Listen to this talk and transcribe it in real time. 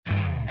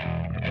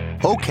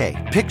Okay,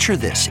 picture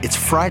this. It's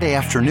Friday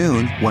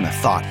afternoon when a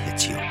thought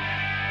hits you.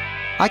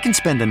 I can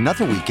spend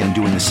another weekend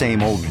doing the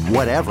same old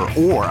whatever,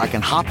 or I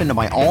can hop into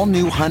my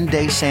all-new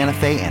Hyundai Santa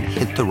Fe and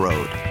hit the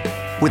road.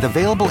 With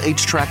available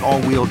H-Track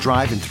all-wheel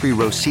drive and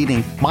 3-row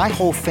seating, my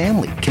whole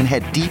family can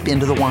head deep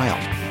into the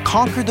wild.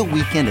 Conquer the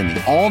weekend in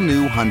the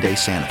all-new Hyundai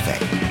Santa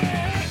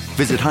Fe.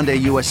 Visit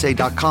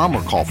HyundaiUSA.com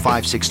or call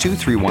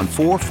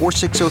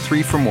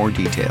 562-314-4603 for more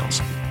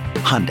details.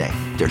 Hyundai,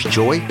 there's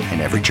joy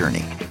in every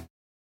journey.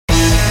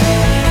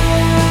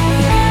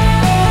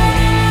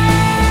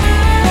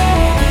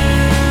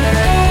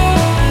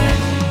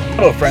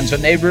 Hello, friends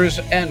and neighbors,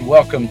 and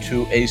welcome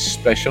to a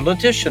special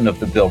edition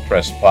of the Bill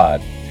Press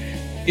Pod.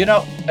 You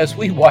know, as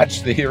we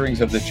watched the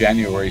hearings of the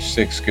January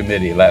 6th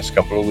committee last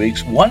couple of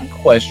weeks, one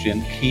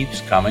question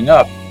keeps coming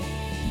up.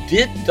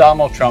 Did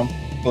Donald Trump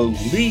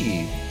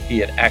believe he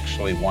had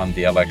actually won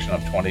the election of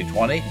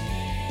 2020?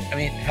 I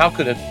mean, how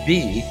could it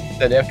be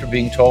that after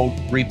being told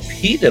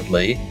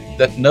repeatedly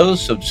that no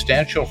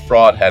substantial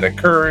fraud had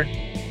occurred,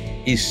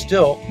 he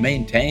still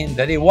maintained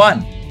that he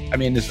won? I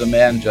mean, is the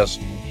man just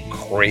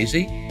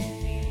crazy?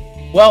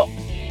 Well,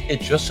 it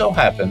just so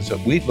happens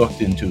that we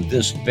looked into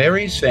this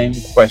very same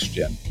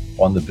question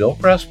on the Bill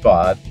Press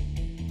Pod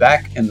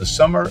back in the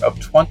summer of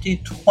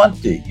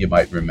 2020, you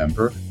might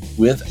remember,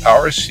 with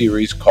our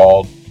series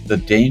called The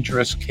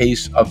Dangerous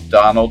Case of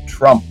Donald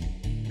Trump,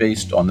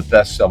 based on the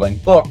best-selling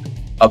book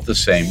of the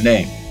same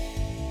name.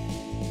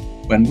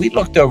 When we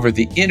looked over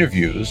the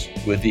interviews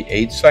with the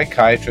 8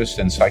 psychiatrists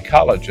and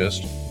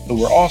psychologists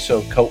who were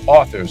also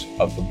co-authors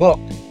of the book,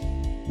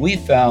 we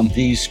found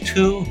these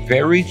 2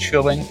 very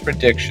chilling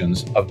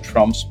predictions of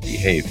Trump's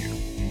behavior.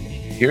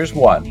 Here's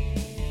one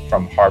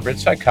from Harvard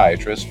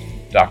psychiatrist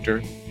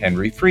Dr.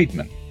 Henry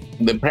Friedman.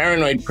 The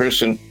paranoid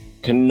person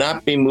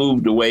cannot be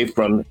moved away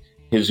from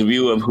his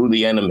view of who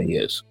the enemy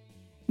is.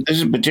 This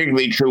is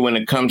particularly true when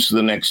it comes to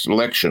the next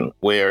election,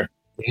 where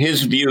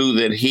his view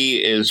that he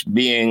is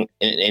being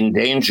in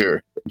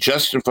danger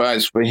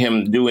justifies for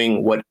him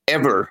doing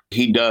whatever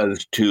he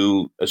does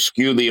to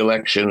skew the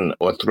election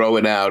or throw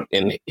it out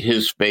in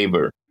his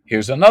favor.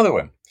 Here's another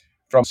one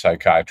from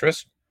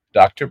psychiatrist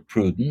Dr.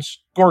 Prudence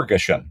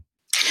Gorgashian.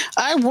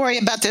 I worry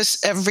about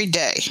this every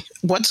day.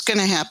 What's going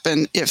to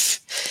happen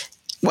if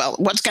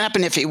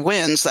he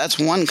wins? That's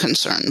one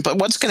concern. But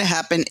what's going to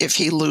happen if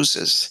he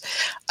loses?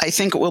 I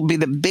think it will be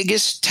the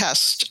biggest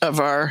test of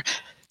our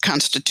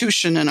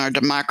Constitution and our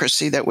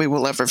democracy that we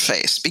will ever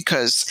face,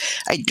 because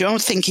I don't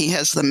think he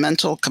has the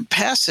mental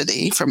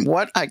capacity, from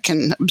what I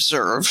can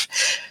observe,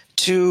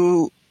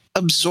 to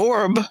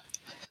absorb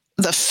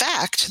the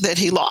fact that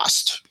he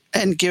lost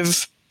and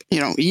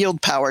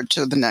yield power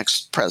to the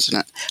next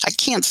president. I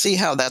can't see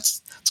how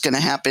that's going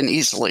to happen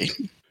easily.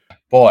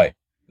 Boy,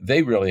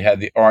 they really had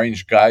the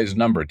orange guy's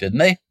number, didn't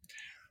they?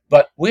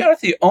 But we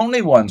aren't the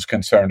only ones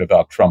concerned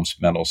about Trump's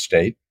mental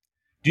state.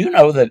 Do you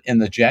know that in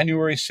the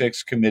January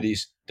 6th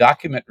committee's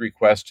document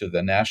request to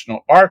the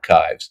National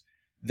Archives,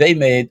 they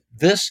made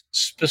this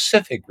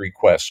specific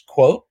request,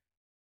 quote,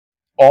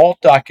 all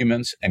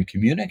documents and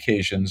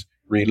communications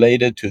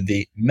related to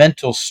the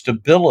mental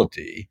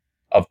stability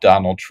of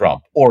Donald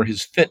Trump or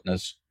his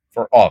fitness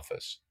for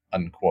office,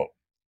 unquote.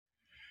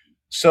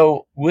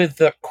 So with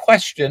the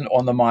question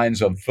on the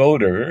minds of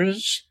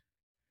voters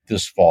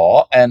this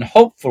fall, and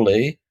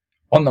hopefully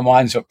on the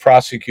minds of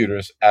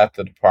prosecutors at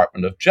the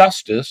Department of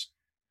Justice,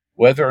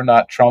 whether or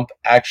not Trump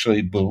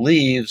actually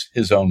believes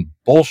his own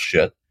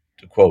bullshit,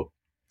 to quote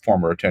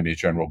former Attorney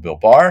General Bill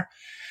Barr,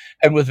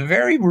 and with a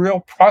very real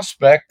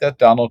prospect that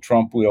Donald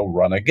Trump will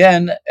run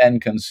again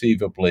and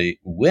conceivably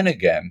win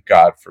again,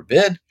 God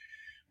forbid,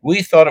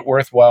 we thought it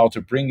worthwhile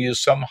to bring you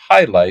some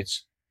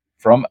highlights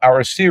from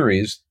our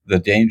series, The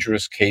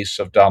Dangerous Case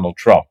of Donald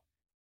Trump.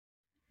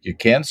 You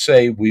can't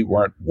say we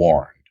weren't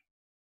warned.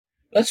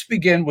 Let's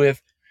begin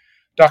with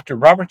Dr.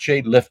 Robert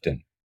J.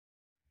 Lifton.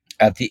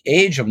 At the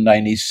age of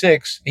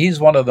 96, he's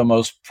one of the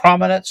most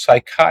prominent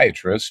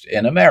psychiatrists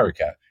in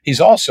America.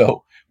 He's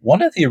also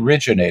one of the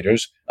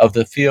originators of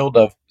the field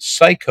of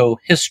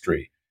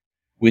psychohistory,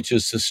 which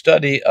is the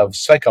study of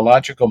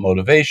psychological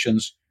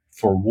motivations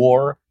for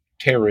war,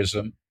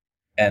 terrorism,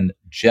 and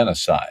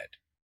genocide.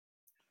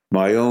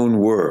 My own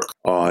work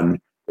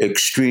on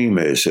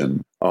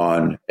extremism,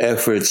 on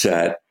efforts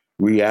at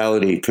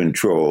reality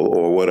control,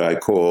 or what I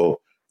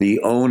call the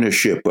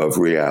ownership of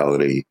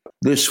reality.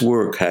 This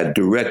work had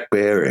direct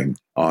bearing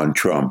on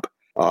Trump.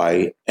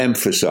 I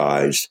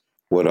emphasize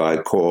what I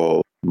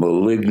call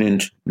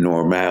malignant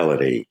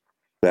normality.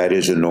 That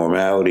is a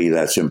normality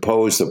that's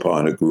imposed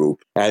upon a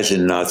group, as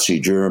in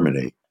Nazi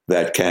Germany,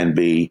 that can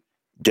be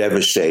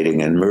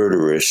devastating and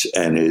murderous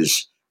and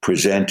is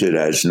presented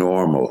as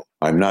normal.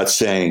 I'm not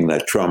saying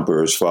that Trump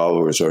or his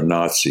followers are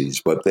Nazis,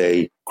 but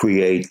they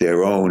create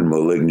their own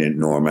malignant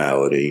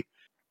normality.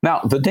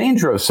 Now, the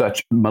danger of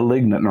such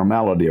malignant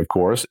normality, of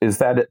course, is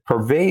that it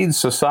pervades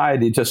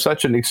society to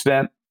such an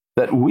extent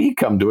that we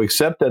come to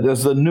accept it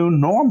as the new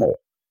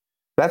normal.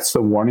 That's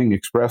the warning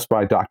expressed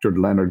by Dr.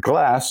 Leonard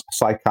Glass,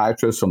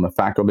 psychiatrist on the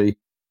faculty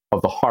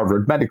of the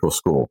Harvard Medical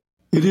School.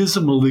 It is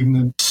a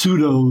malignant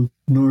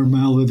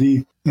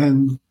pseudo-normality.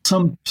 And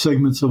some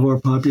segments of our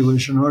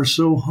population are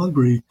so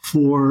hungry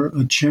for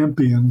a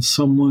champion,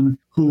 someone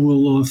who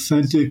will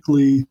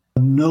authentically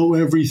know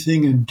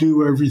everything and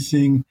do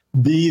everything,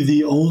 be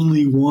the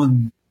only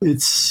one.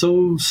 It's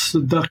so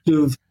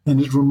seductive,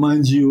 and it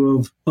reminds you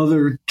of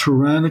other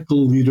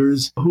tyrannical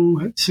leaders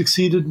who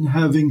succeeded in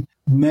having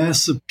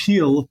mass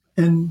appeal.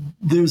 And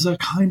there's a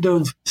kind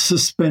of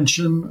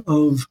suspension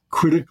of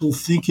critical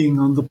thinking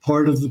on the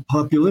part of the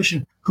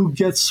population who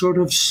gets sort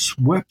of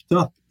swept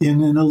up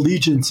in an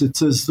allegiance.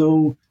 It's as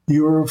though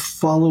you're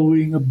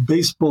following a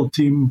baseball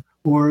team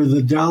or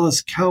the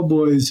Dallas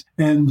Cowboys,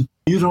 and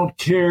you don't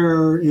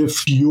care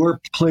if your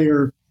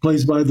player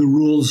plays by the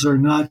rules or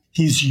not.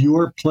 He's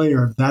your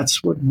player.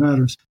 That's what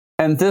matters.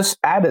 And this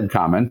added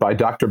comment by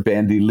Dr.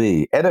 Bandy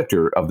Lee,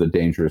 editor of The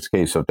Dangerous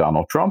Case of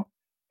Donald Trump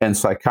and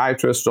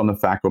psychiatrist on the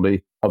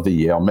faculty of the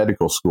Yale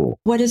Medical School.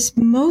 What is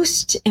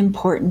most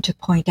important to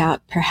point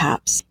out,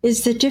 perhaps,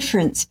 is the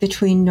difference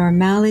between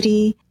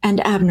normality and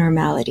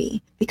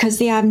abnormality. Because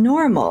the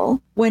abnormal,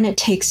 when it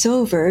takes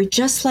over,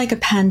 just like a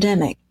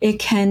pandemic, it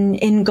can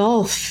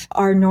engulf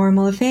our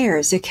normal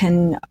affairs. It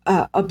can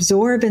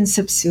absorb and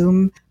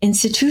subsume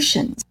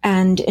institutions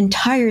and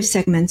entire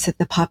segments of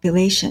the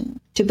population.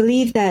 To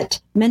believe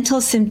that mental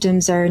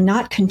symptoms are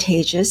not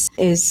contagious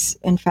is,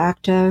 in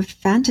fact, a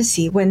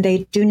fantasy when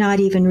they do not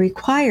even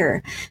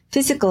require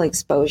physical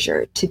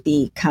exposure to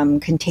become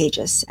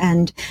contagious.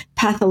 And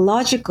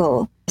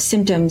pathological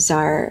symptoms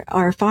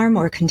are far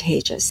more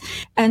contagious.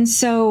 And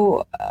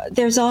so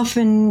there's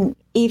often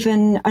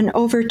even an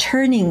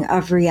overturning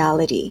of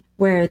reality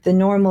where the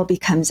normal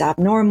becomes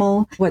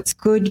abnormal, what's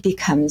good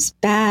becomes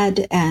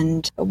bad,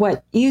 and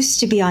what used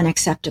to be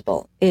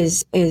unacceptable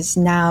is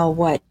now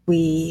what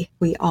we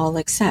all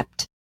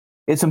accept.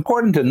 It's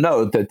important to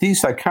note that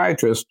these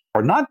psychiatrists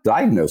are not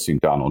diagnosing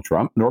Donald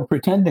Trump nor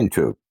pretending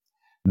to.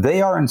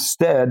 They are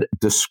instead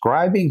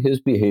describing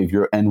his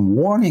behavior and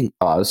warning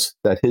us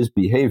that his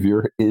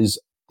behavior is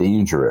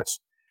dangerous.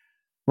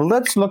 Well,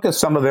 let's look at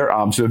some of their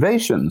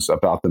observations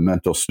about the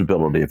mental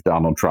stability of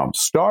Donald Trump,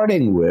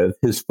 starting with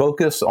his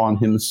focus on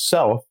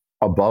himself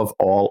above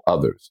all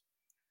others.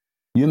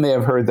 You may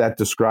have heard that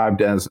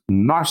described as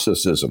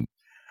narcissism,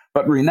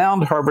 but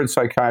renowned Harvard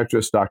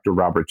psychiatrist Dr.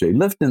 Robert J.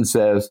 Lifton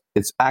says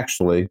it's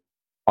actually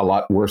a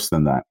lot worse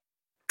than that.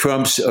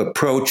 Trump's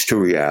approach to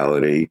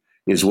reality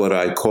is what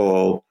I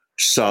call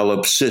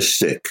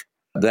solipsistic.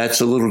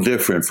 That's a little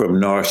different from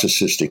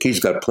narcissistic.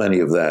 He's got plenty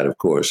of that, of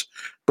course.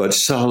 But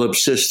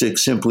solipsistic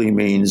simply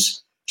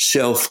means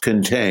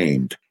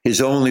self-contained.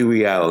 His only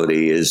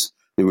reality is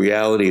the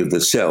reality of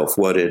the self,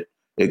 what it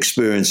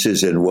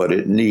experiences and what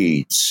it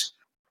needs.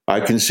 I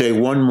can say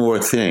one more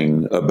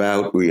thing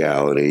about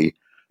reality.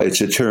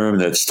 It's a term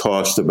that's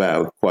tossed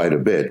about quite a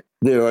bit.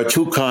 There are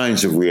two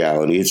kinds of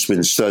reality. It's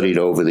been studied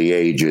over the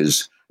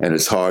ages, and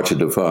it's hard to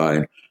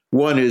define.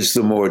 One is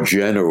the more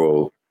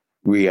general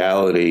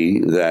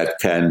reality that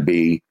can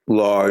be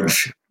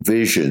large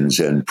visions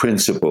and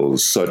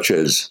principles, such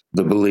as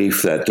the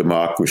belief that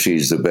democracy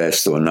is the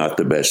best or not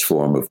the best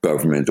form of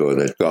government, or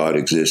that God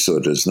exists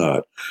or does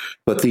not.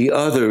 But the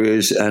other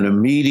is an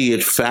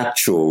immediate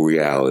factual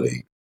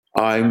reality.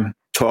 I'm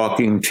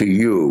talking to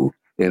you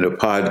in a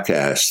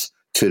podcast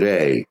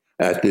today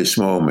at this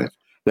moment.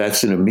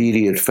 That's an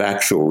immediate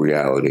factual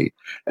reality.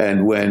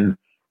 And when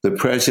the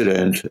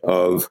president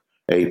of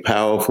a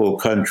powerful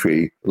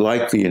country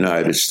like the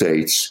United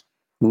States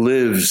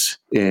lives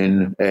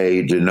in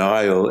a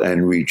denial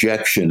and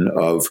rejection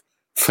of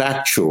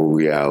factual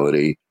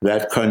reality,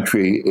 that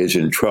country is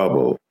in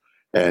trouble.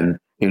 And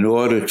in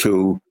order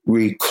to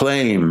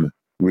reclaim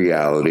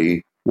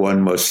reality,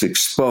 one must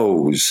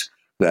expose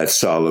that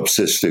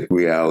solipsistic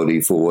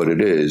reality for what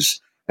it is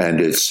and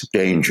its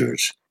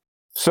dangers.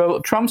 So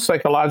Trump's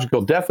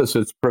psychological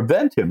deficits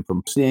prevent him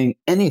from seeing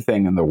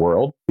anything in the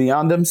world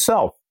beyond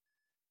himself.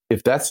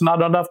 If that's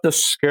not enough to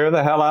scare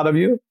the hell out of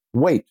you,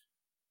 wait,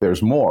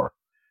 there's more.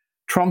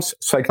 Trump's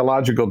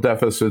psychological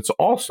deficits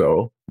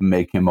also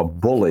make him a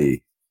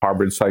bully.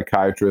 Harvard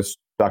psychiatrist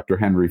Dr.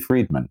 Henry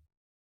Friedman.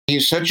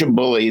 He's such a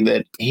bully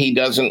that he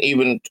doesn't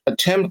even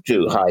attempt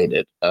to hide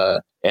it.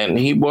 And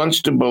he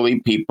wants to bully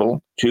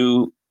people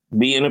to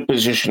be in a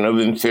position of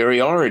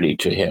inferiority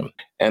to him.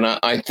 And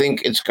I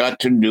think it's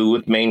got to do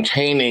with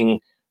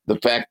maintaining the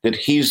fact that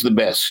he's the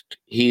best.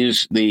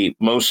 He's the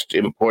most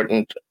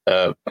important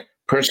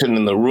person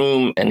in the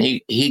room, and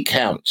he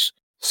counts.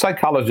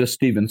 Psychologist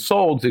Stephen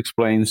Solz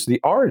explains the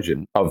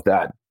origin of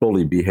that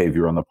bully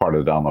behavior on the part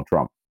of Donald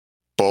Trump.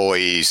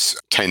 Bullies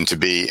tend to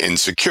be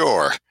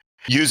insecure.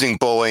 Using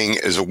bullying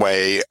as a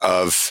way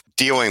of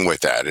dealing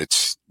with that.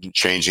 It's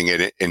changing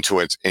it into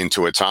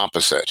its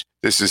opposite.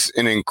 This is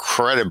an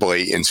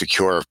incredibly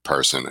insecure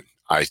person,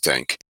 I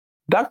think.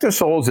 Dr.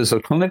 Solz is a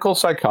clinical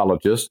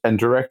psychologist and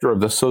director of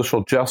the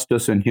Social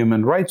Justice and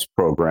Human Rights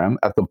Program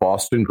at the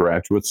Boston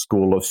Graduate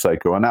School of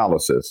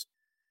Psychoanalysis.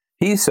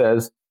 He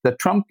says that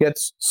Trump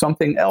gets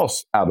something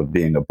else out of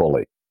being a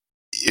bully.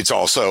 It's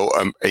also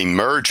a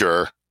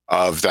merger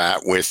of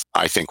that with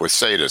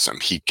sadism.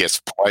 He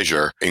gets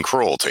pleasure in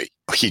cruelty.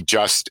 He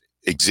just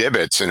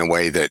exhibits in a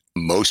way that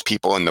most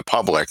people in the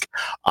public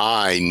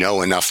eye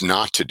know enough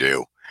not to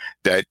do,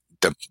 that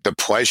the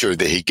pleasure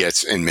that he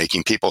gets in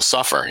making people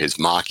suffer, his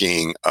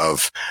mocking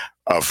of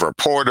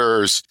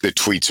reporters, the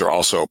tweets are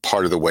also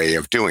part of the way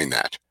of doing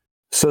that.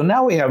 So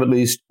now we have at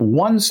least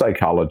one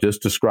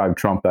psychologist describe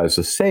Trump as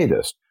a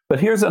sadist. But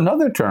here's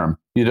another term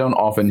you don't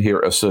often hear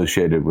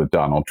associated with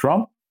Donald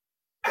Trump: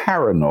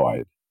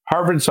 paranoid.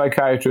 Harvard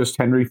psychiatrist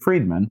Henry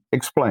Friedman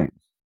explains.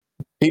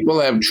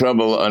 People have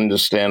trouble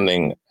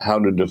understanding how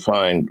to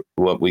define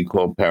what we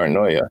call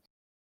paranoia.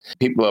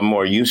 People are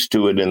more used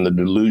to it in the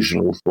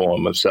delusional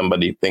form of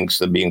somebody thinks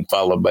they're being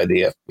followed by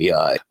the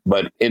FBI.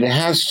 But it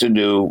has to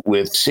do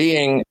with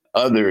seeing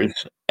others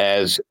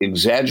as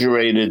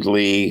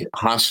exaggeratedly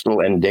hostile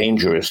and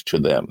dangerous to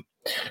them.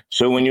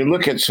 So when you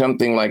look at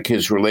something like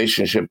his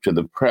relationship to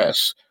the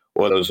press,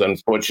 or those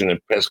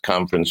unfortunate press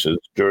conferences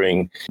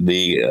during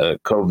the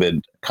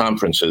COVID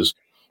conferences,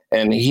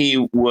 and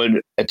he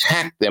would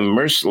attack them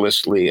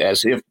mercilessly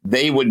as if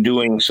they were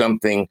doing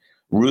something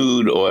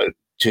rude, or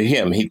to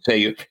him, he'd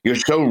say, "You're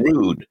so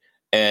rude."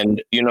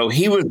 And,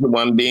 he was the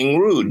one being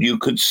rude. You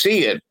could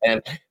see it.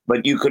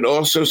 But you could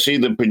also see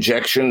the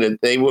projection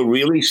that they were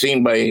really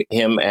seen by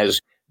him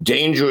as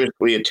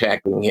dangerously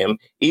attacking him,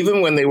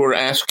 even when they were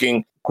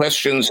asking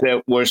questions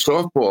that were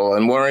softball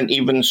and weren't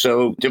even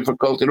so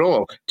difficult at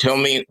all. Tell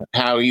me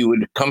how you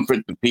would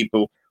comfort the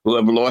people who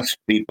have lost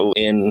people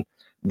in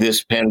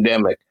this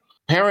pandemic.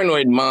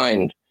 Paranoid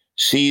mind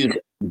sees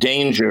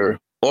danger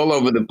all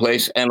over the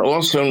place and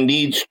also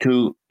needs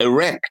to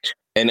erect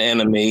an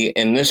enemy.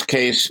 In this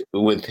case,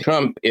 with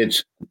Trump,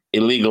 it's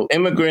illegal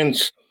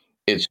immigrants,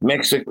 it's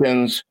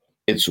Mexicans,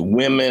 it's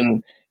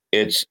women,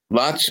 it's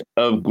lots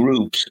of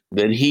groups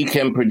that he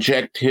can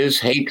project his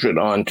hatred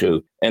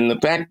onto. And the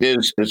fact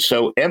is, it's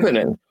so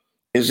evident,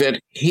 is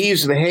that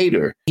he's the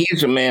hater.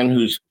 He's a man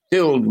who's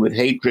filled with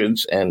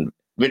hatreds and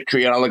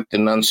vitriolic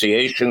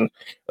denunciation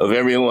of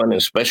everyone in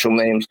special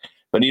names,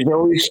 but he's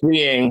always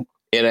seeing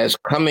it as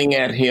coming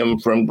at him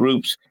from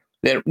groups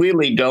that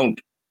really don't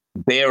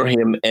bear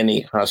him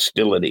any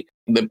hostility.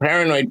 The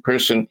paranoid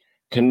person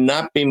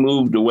cannot be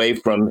moved away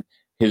from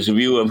his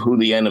view of who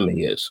the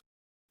enemy is.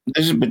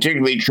 This is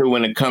particularly true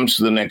when it comes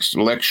to the next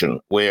election,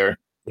 where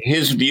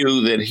his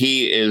view that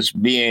he is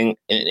being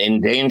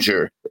in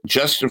danger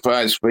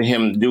justifies for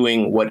him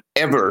doing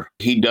whatever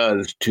he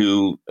does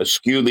to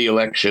skew the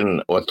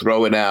election or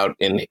throw it out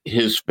in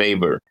his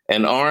favor.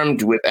 And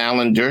armed with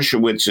Alan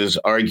Dershowitz's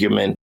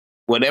argument,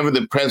 whatever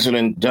the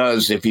president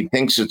does, if he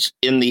thinks it's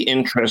in the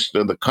interest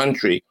of the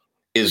country,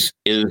 is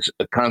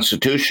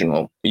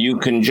constitutional. You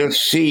can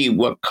just see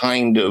what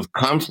kind of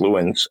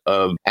confluence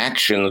of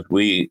actions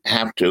we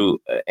have to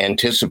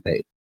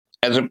anticipate.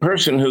 As a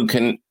person who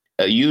can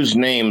use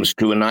names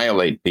to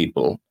annihilate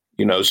people,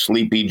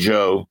 Sleepy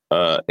Joe,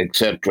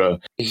 etc.,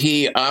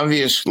 he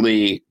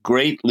obviously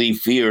greatly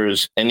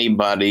fears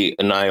anybody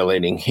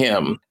annihilating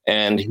him,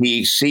 and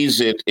he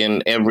sees it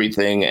in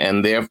everything,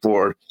 and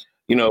therefore,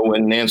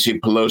 when Nancy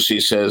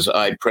Pelosi says,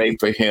 "I pray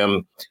for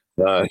him,"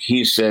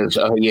 he says,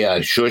 "Oh,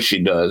 yeah, sure she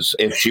does.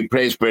 If she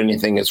prays for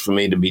anything, it's for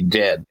me to be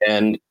dead."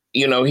 And,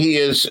 he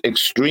is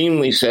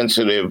extremely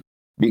sensitive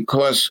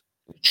because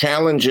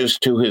challenges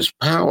to his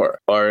power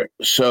are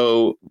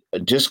so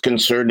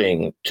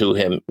disconcerting to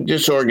him,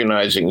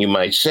 disorganizing, you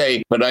might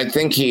say. But I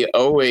think he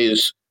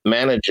always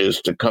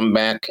manages to come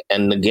back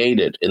and negate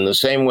it in the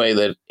same way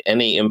that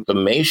any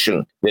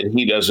information that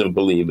he doesn't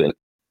believe in.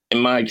 In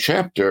my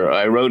chapter,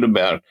 I wrote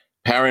about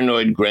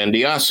paranoid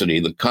grandiosity,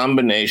 the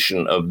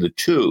combination of the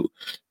two,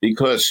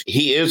 because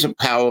he is a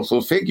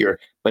powerful figure,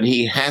 but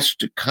he has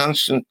to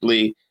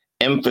constantly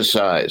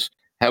emphasize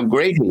how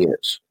great he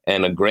is.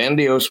 And a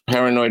grandiose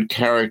paranoid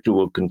character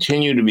will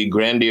continue to be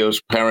grandiose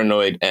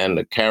paranoid and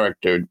a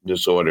character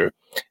disorder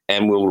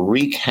and will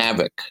wreak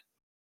havoc.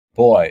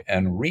 Boy,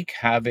 and wreak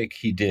havoc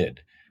he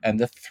did. And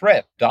the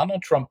threat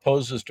Donald Trump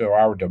poses to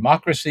our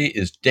democracy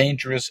is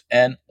dangerous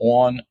and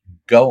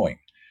ongoing.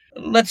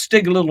 Let's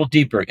dig a little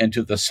deeper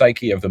into the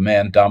psyche of the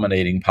man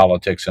dominating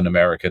politics in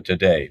America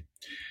today.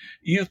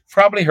 You've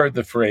probably heard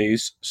the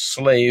phrase,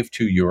 slave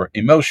to your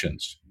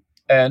emotions.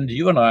 And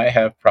you and I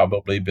have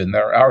probably been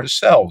there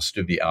ourselves,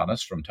 to be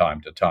honest, from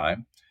time to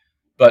time.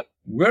 But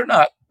we're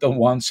not the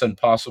once and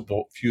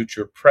possible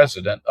future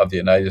president of the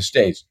United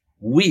States.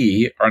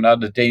 We are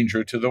not a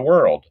danger to the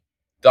world.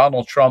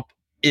 Donald Trump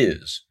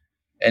is.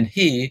 And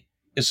he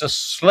is a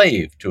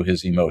slave to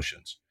his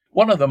emotions.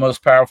 One of the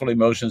most powerful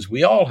emotions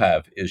we all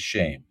have is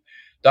shame.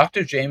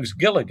 Dr. James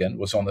Gilligan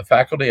was on the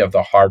faculty of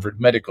the Harvard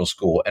Medical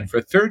School, and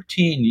for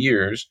 13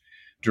 years,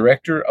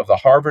 director of the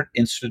Harvard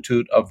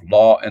Institute of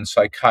Law and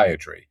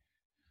Psychiatry.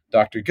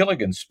 Dr.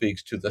 Gilligan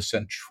speaks to the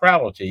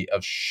centrality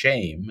of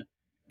shame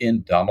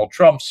in Donald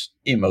Trump's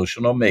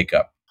emotional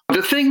makeup.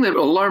 The thing that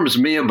alarms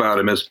me about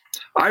him is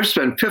I've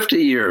spent 50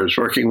 years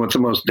working with the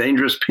most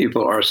dangerous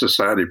people our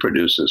society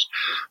produces.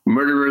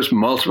 Murderers,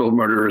 multiple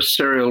murderers,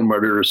 serial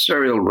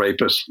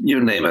rapists, you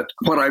name it.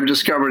 What I've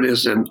discovered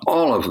is in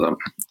all of them,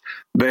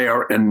 they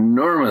are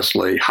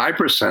enormously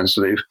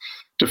hypersensitive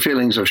to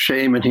feelings of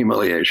shame and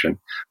humiliation.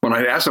 When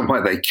I ask them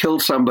why they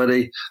killed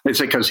somebody, they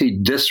say, because he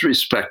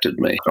disrespected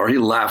me or he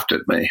laughed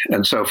at me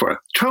and so forth.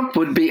 Trump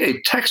would be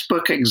a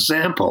textbook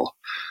example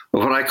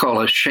of what I call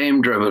a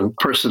shame-driven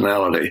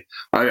personality.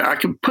 I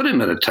could put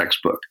him in a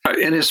textbook.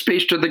 In his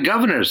speech to the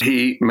governors,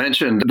 he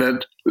mentioned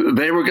that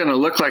they were going to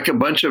look like a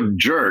bunch of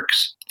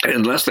jerks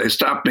unless they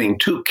stopped being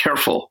too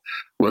careful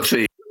with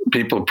the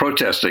people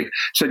protesting.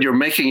 Said, you're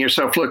making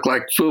yourself look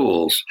like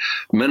fools.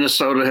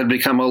 Minnesota had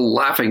become a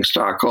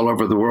laughingstock all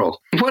over the world.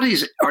 What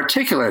he's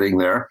articulating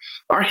there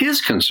are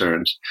his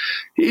concerns.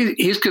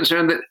 He's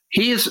concerned that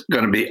he is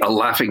going to be a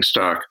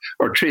laughingstock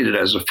or treated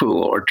as a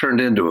fool or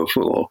turned into a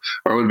fool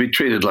or would be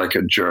treated like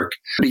a jerk.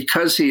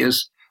 Because he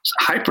is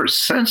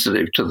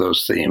hypersensitive to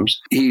those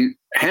themes, he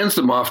hands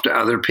them off to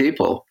other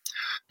people.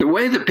 The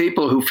way that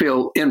people who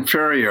feel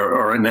inferior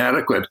or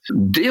inadequate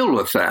deal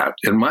with that,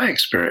 in my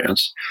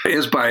experience,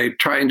 is by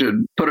trying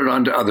to put it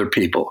onto other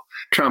people.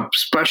 Trump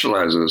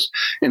specializes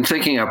in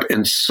thinking up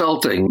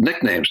insulting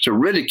nicknames to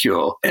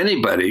ridicule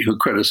anybody who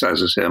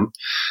criticizes him.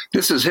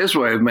 This is his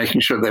way of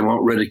making sure they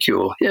won't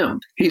ridicule him.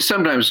 He's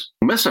sometimes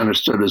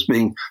misunderstood as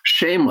being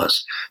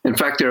shameless. In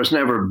fact, there has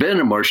never been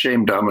a more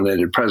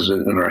shame-dominated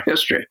president in our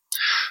history.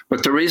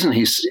 But the reason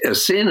he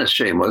is seen as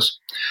shameless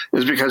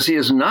is because he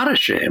is not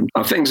ashamed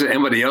of things that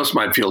anybody else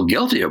might feel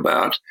guilty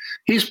about.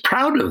 He's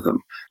proud of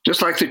them,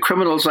 just like the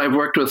criminals I've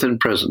worked with in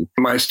prison.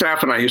 My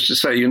staff and I used to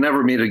say, you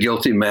never meet a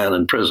guilty man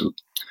in prison,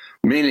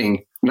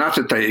 meaning not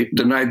that they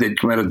denied they'd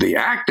committed the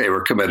act they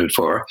were committed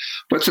for,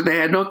 but that they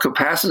had no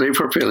capacity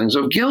for feelings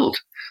of guilt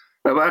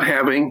about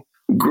having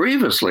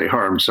grievously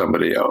harmed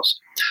somebody else.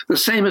 The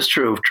same is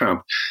true of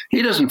Trump.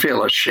 He doesn't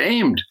feel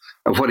ashamed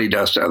of what he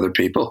does to other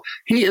people.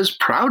 He is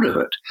proud of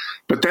it.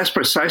 But that's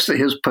precisely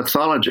his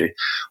pathology.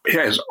 He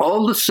has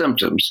all the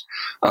symptoms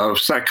of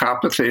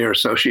psychopathy or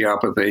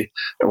sociopathy,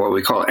 or what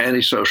we call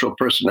antisocial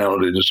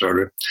personality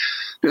disorder.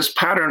 This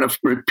pattern of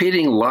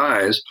repeating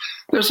lies,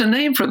 there's a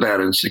name for that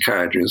in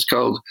psychiatry. It's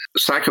called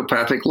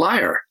psychopathic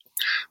liar.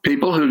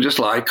 People who just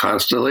lie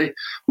constantly,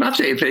 not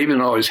that they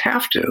even always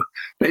have to.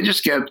 They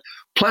just get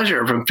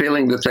pleasure from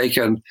feeling that they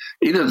can,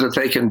 either that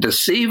they can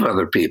deceive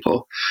other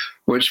people,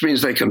 which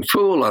means they can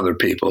fool other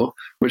people,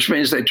 which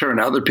means they turn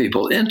other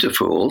people into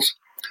fools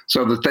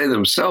so that they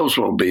themselves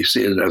won't be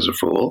seen as a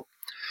fool,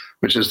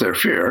 which is their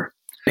fear.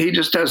 He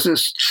just does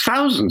this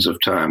thousands of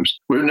times.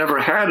 We've never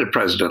had a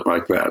president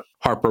like that.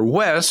 Harper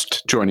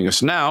West, joining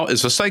us now,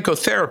 is a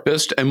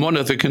psychotherapist and one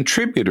of the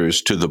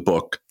contributors to the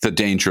book, The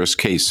Dangerous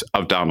Case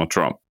of Donald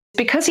Trump.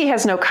 Because he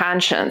has no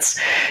conscience,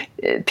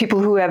 people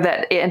who have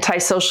that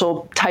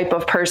antisocial type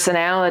of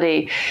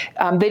personality,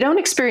 they don't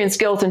experience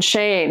guilt and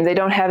shame. They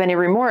don't have any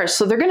remorse.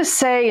 So they're going to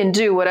say and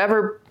do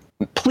whatever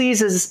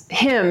pleases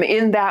him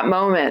in that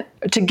moment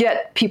to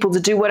get people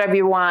to do whatever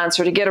he wants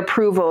or to get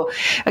approval.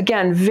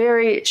 Again,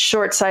 very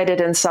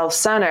short-sighted and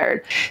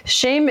self-centered.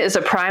 Shame is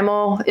a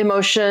primal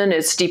emotion.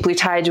 It's deeply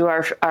tied to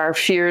our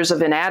fears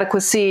of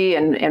inadequacy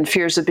and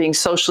fears of being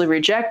socially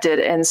rejected.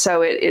 And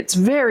so it's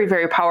very,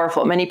 very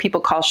powerful. Many people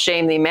call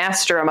shame the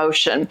master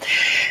emotion.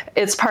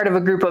 It's part of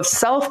a group of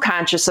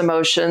self-conscious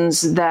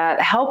emotions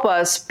that help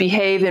us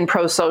behave in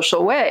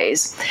pro-social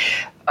ways.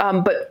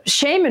 But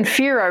shame and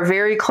fear are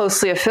very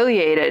closely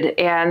affiliated.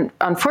 And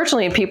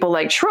unfortunately, in people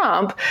like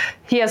Trump,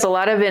 he has a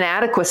lot of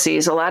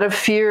inadequacies, a lot of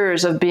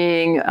fears of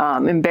being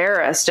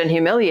embarrassed and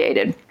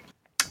humiliated.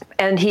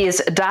 And he has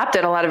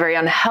adopted a lot of very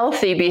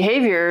unhealthy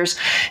behaviors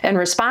and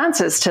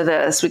responses to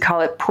this. We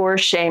call it poor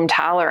shame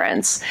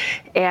tolerance.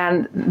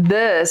 And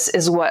this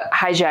is what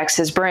hijacks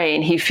his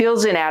brain. He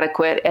feels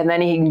inadequate, and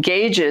then he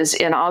engages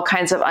in all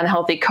kinds of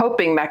unhealthy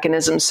coping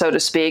mechanisms, so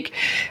to speak,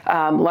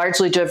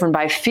 largely driven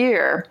by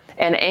fear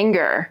and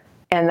anger.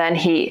 And then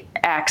he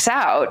acts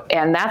out,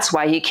 and that's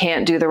why he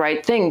can't do the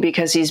right thing,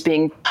 because he's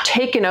being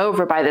taken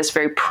over by this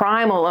very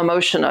primal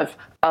emotion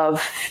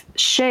of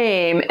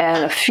shame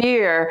and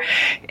fear,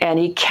 and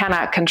he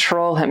cannot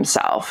control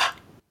himself.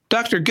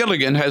 Dr.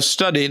 Gilligan has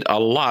studied a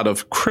lot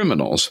of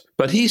criminals,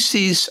 but he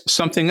sees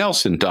something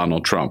else in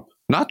Donald Trump,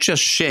 not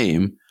just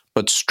shame,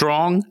 but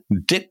strong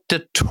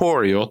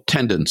dictatorial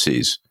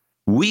tendencies.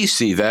 We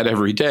see that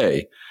every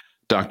day.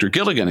 Dr.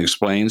 Gilligan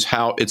explains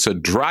how it's a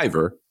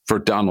driver for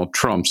Donald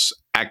Trump's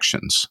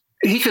actions.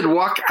 He could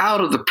walk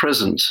out of the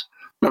prisons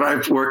that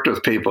I've worked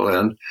with people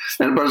in.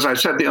 But as I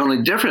said, the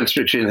only difference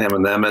between him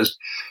and them is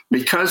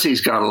because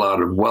he's got a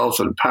lot of wealth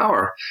and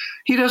power,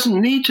 he doesn't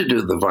need to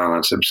do the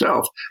violence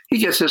himself. He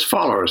gets his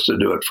followers to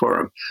do it for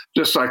him,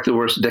 just like the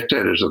worst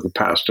dictators of the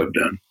past have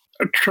done.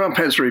 Trump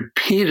has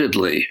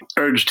repeatedly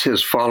urged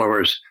his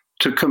followers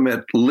to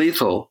commit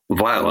lethal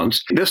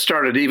violence. This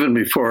started even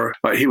before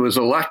he was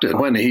elected,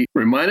 when he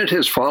reminded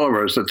his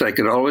followers that they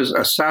could always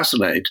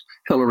assassinate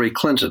Hillary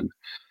Clinton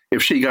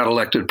if she got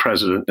elected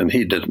president and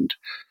he didn't.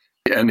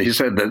 And he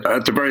said that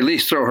at the very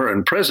least throw her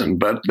in prison,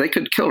 but they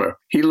could kill her.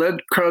 He led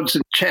crowds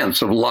in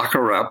chants of lock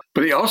her up.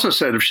 But he also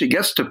said if she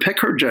gets to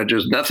pick her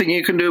judges, nothing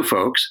you can do,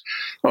 folks.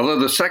 Although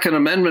the Second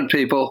Amendment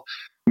people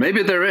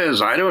Maybe there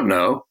is. I don't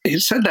know. He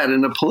said that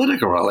in a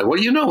political rally. Well,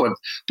 you know what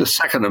the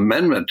Second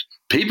Amendment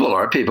people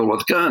are, people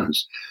with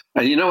guns.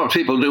 And you know what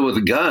people do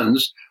with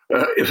guns?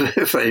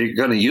 If they're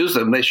going to use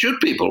them, they shoot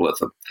people with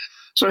them.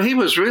 So he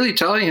was really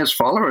telling his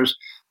followers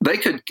they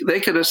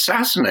could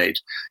assassinate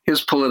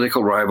his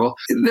political rival.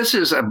 This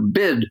is a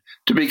bid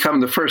to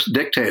become the first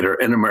dictator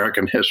in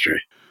American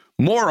history.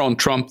 More on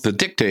Trump the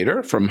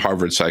dictator from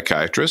Harvard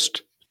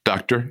psychiatrist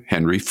Dr.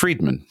 Henry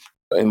Friedman.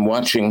 In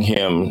watching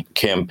him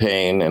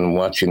campaign and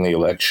watching the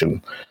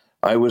election,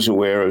 I was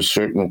aware of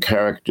certain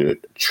character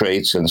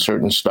traits and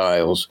certain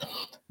styles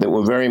that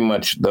were very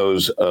much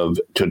those of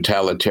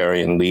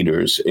totalitarian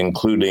leaders,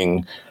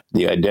 including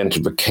the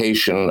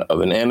identification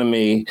of an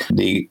enemy,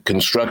 the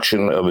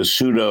construction of a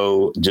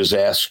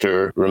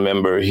pseudo-disaster.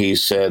 Remember, he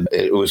said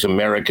it was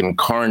American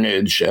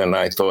carnage, and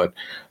I thought,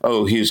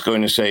 oh, he's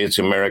going to say it's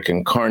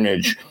American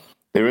carnage.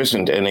 There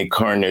isn't any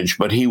carnage,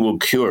 but he will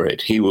cure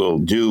it. He will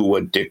do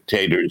what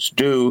dictators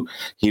do.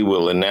 He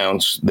will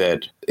announce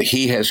that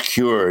he has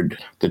cured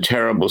the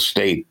terrible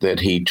state that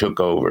he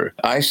took over.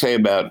 I say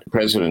about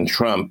President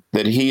Trump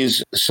that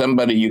he's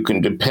somebody you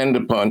can depend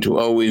upon to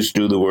always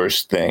do the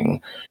worst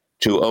thing,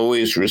 to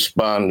always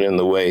respond in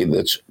the way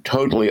that's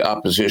totally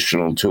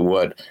oppositional to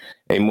what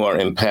a more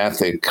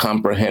empathic,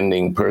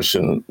 comprehending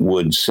person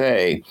would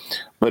say,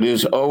 but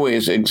is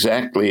always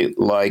exactly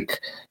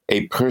like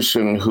a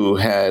person who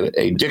had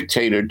a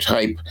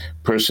dictator-type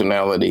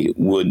personality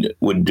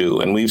would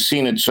do. And we've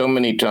seen it so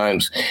many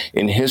times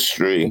in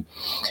history,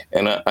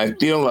 and I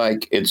feel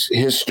like it's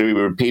history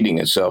repeating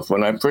itself.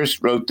 When I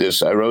first wrote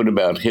this, I wrote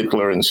about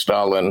Hitler and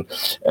Stalin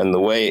and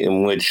the way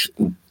in which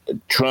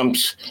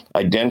Trump's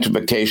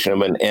identification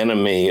of an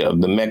enemy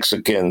of the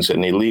Mexicans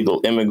and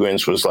illegal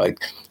immigrants was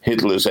like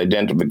Hitler's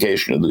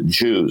identification of the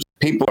Jews.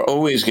 People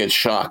always get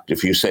shocked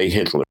if you say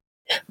Hitler.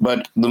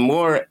 But the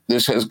more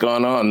this has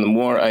gone on, the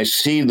more I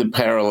see the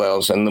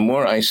parallels and the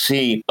more I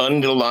see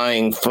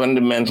underlying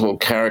fundamental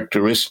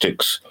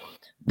characteristics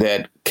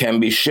that can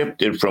be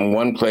shifted from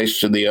one place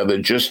to the other,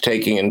 just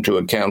taking into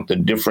account the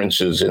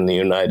differences in the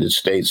United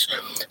States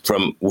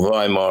from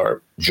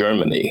Weimar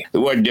Germany.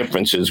 There were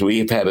differences.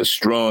 We've had a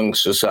strong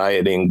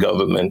society and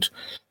government,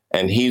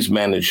 and he's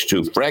managed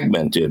to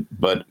fragment it,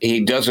 but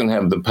he doesn't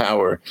have the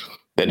power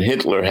that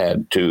Hitler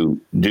had to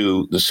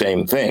do the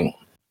same thing.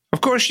 Of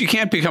course, you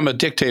can't become a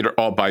dictator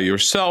all by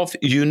yourself.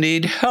 You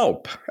need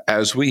help,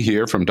 as we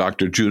hear from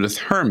Dr. Judith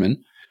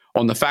Herman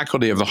on the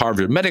faculty of the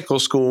Harvard Medical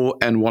School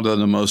and one of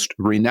the most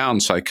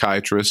renowned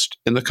psychiatrists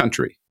in the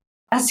country.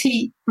 As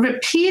he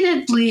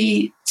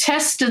repeatedly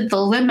tested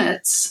the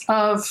limits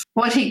of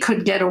what he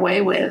could get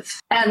away with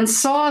and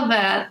saw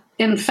that,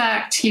 in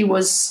fact, he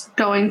was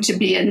going to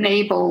be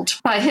enabled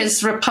by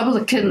his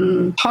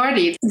Republican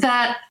Party,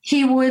 that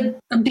he would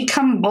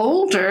become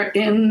bolder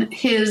in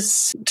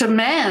his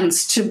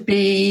demands to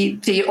be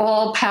the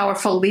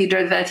all-powerful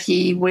leader that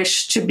he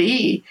wished to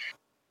be.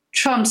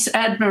 Trump's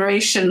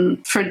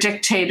admiration for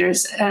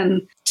dictators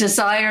and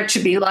desire to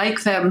be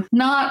like them,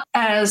 not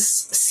as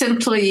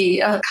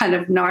simply a kind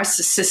of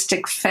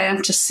narcissistic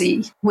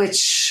fantasy,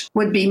 which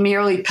would be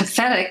merely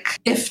pathetic,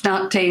 if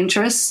not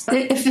dangerous,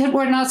 if it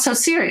were not so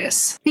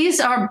serious. These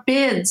are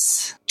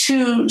bids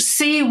to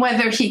see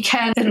whether he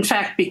can, in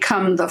fact,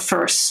 become the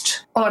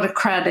first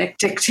autocratic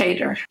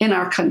dictator in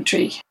our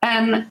country.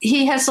 And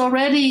he has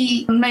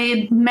already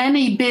made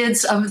many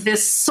bids of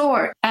this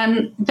sort.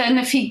 And then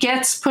if he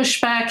gets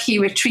pushback, he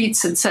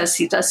retreats and says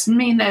he doesn't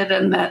mean it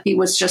and that he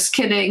was just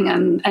kidding.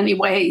 And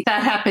anyway,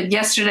 that happened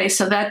yesterday,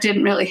 so that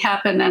didn't really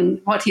happen. And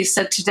what he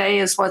said today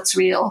is what's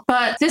real.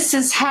 But this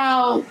is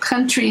how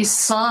countries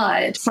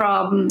slide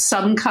from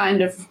some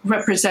kind of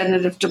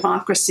representative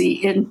democracy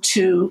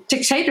into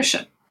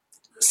dictatorship.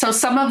 So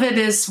some of it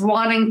is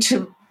wanting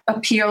to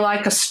appear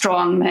like a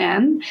strong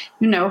man.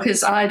 You know,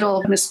 his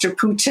idol, Mr.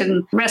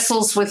 Putin,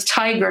 wrestles with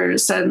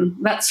tigers and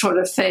that sort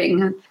of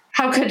thing.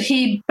 How could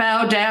he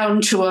bow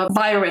down to a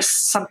virus,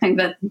 something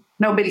that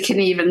nobody can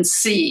even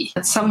see?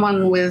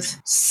 Someone with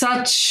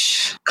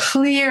such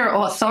clear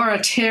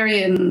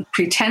authoritarian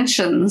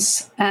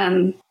pretensions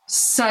and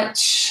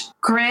such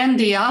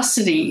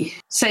grandiosity,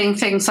 saying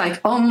things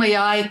like, only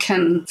I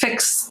can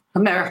fix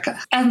America,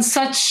 and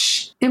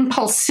such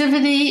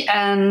impulsivity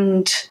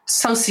and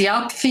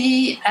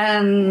sociopathy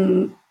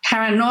and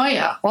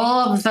paranoia.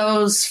 All of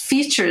those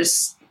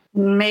features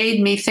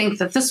made me think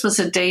that this was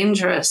a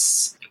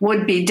dangerous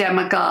would-be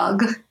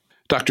demagogue.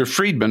 Dr.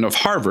 Friedman of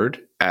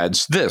Harvard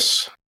adds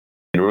this.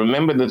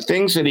 Remember the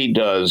things that he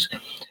does,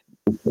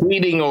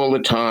 tweeting all the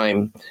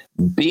time,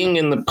 being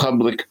in the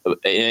public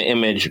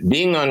image,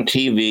 being on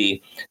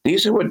TV.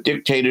 These are what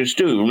dictators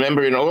do.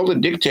 Remember, in all the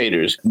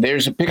dictators,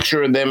 there's a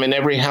picture of them in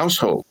every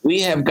household.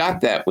 We have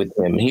got that with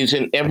him. He's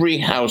in every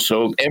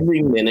household,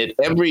 every minute,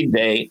 every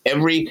day,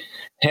 every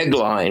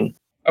headline.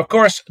 Of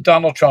course,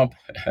 Donald Trump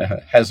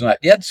has not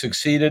yet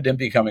succeeded in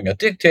becoming a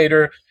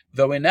dictator,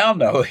 though we now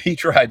know he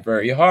tried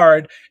very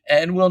hard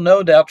and will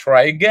no doubt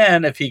try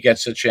again if he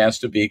gets a chance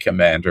to be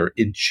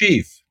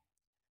commander-in-chief.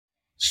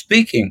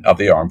 Speaking of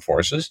the armed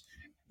forces,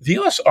 the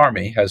U.S.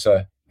 Army has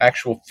a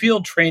actual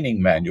field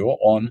training manual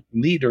on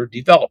leader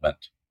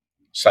development.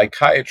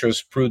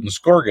 Psychiatrist Prudence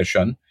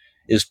Gorgashan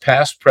is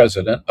past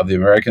president of the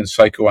American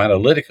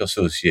Psychoanalytic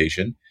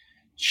Association.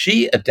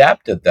 She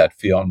adapted that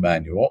field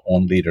manual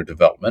on leader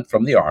development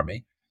from the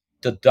Army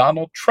to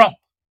Donald Trump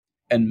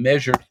and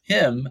measured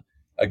him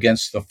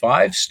against the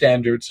 5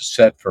 standards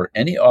set for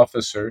any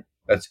officer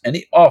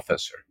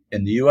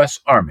in the U.S.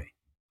 Army.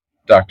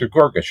 Dr.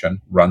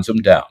 Gorgashan runs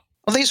them down.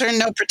 Well, these are in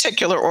no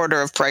particular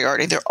order of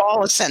priority. They're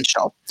all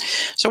essential.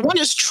 So one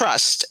is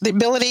trust, the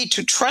ability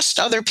to trust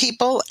other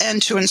people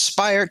and to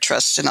inspire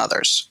trust in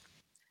others.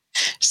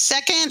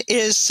 Second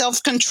is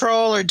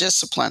self-control or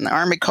discipline. The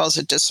Army calls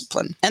it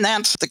discipline. And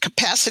that's the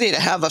capacity to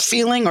have a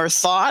feeling or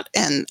thought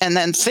and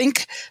then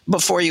think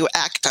before you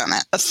act on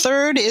it. A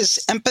third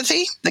is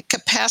empathy, the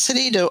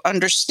capacity to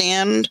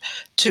understand,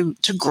 to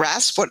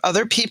grasp what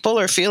other people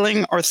are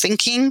feeling or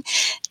thinking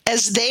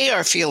as they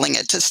are feeling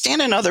it, to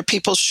stand in other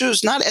people's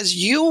shoes, not as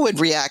you would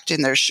react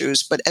in their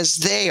shoes, but as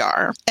they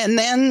are. And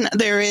then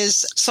there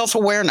is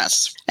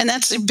self-awareness, and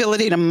that's the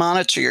ability to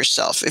monitor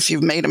yourself. If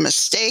you've made a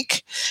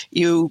mistake,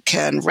 you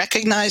can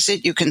recognize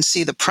it. You can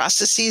see the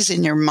processes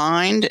in your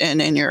mind and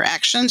in your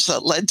actions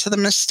that led to the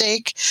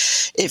mistake.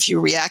 If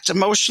you react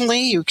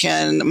emotionally, you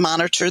can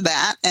monitor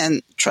that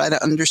and try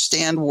to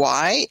understand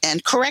why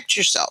and correct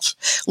yourself.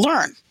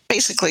 Learn.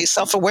 Basically,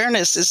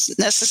 self-awareness is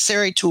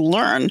necessary to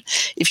learn.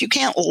 If you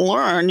can't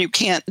learn, you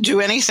can't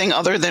do anything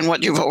other than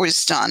what you've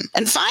always done.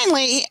 And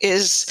finally,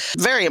 is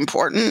very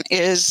important,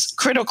 is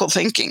critical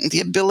thinking,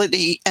 the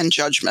ability and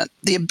judgment.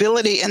 The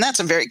ability, and that's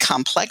a very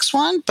complex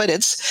one, but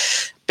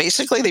it's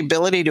basically the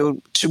ability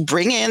to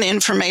bring in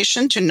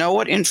information, to know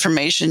what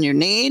information you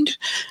need,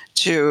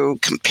 to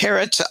compare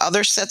it to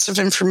other sets of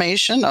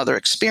information, other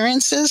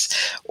experiences,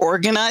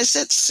 organize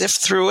it, sift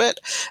through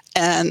it,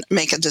 and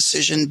make a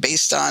decision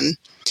based on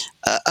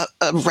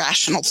a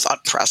rational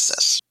thought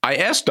process. I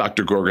asked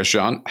Dr.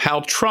 Gorgashan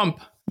how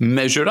Trump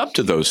measured up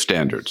to those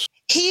standards.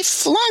 He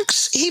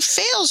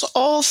fails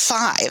all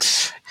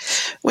 5,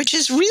 which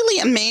is really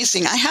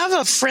amazing. I have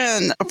a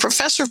friend, a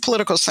professor of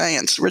political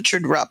science,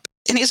 Richard Rupp,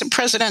 and he's a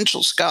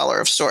presidential scholar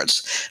of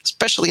sorts,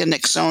 especially a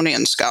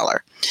Nixonian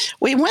scholar.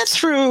 We went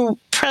through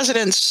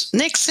Presidents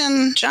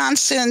Nixon,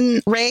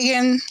 Johnson,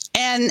 Reagan,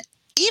 and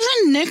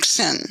even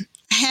Nixon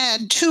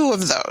had 2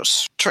 of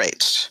those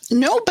traits.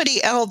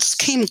 Nobody else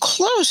came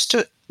close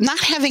to not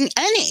having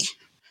any.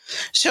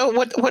 So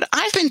what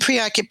I've been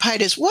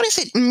preoccupied is, what does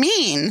it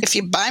mean, if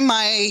you buy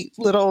my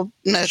little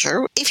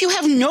measure, if you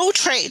have no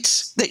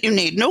traits that you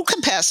need, no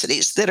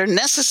capacities that are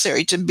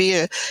necessary to be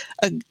a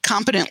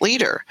competent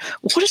leader?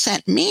 What does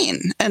that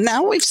mean? And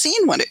now we've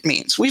seen what it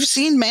means. We've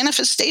seen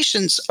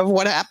manifestations of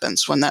what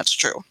happens when that's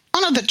true.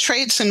 One of the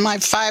traits in my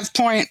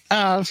 5-point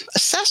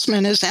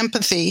assessment is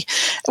empathy,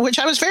 which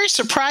I was very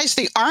surprised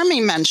the Army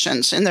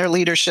mentions in their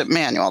leadership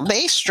manual.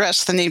 They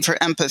stress the need for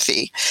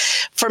empathy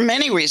for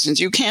many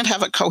reasons. You can't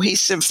have a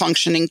cohesive,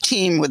 functioning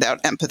team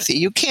without empathy.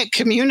 You can't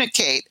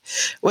communicate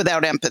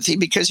without empathy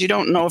because you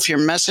don't know if your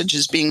message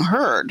is being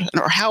heard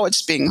or how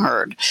it's being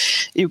heard.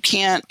 You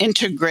can't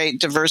integrate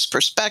diverse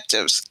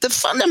perspectives. The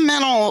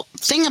fundamental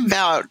thing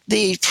about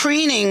the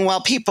preening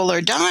while people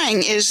are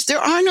dying is there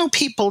are no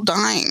people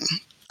dying.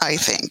 I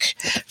think,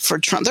 for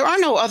Trump. There are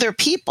no other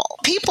people.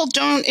 People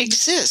don't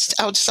exist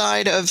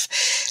outside of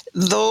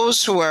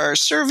those who are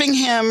serving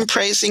him,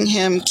 praising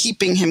him,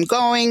 keeping him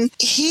going.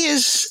 He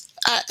is,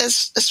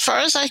 as far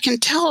as I can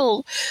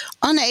tell,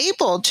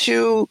 unable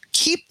to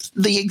keep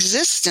the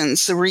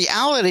existence, the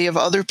reality of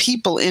other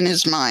people in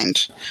his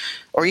mind,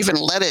 or even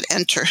let it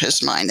enter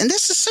his mind. And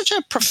this is such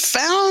a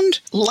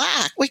profound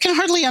lack. We can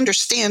hardly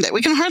understand it.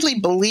 We can hardly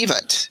believe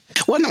it.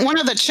 One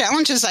of the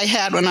challenges I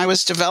had when I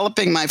was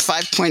developing my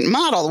 5-point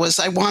model was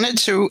I wanted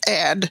to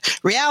add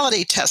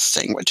reality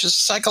testing, which is a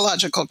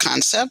psychological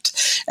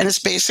concept, and it's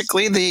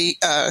basically the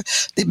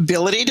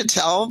ability to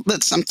tell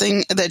that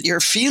something that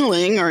you're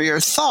feeling or your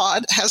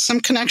thought has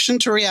some connection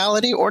to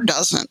reality or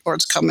doesn't, or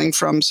it's coming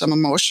from some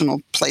emotional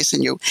place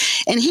in you.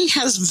 And he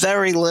has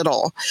very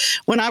little.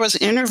 When I was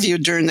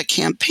interviewed during the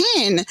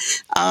campaign,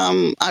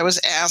 I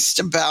was asked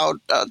about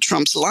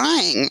Trump's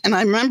lying, and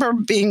I remember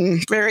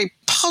being very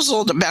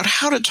puzzled about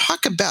how to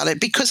talk about it,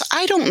 because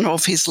I don't know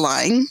if he's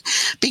lying,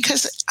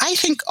 because I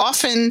think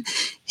often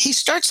he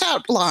starts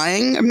out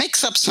lying or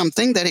makes up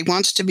something that he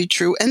wants to be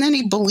true, and then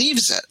he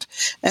believes it.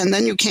 And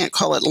then you can't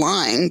call it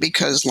lying,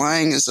 because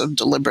lying is a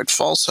deliberate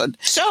falsehood.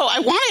 So I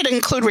wanted to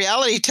include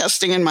reality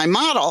testing in my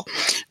model,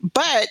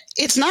 but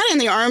it's not in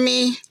the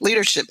Army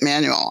leadership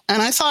manual.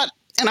 And I thought,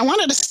 and I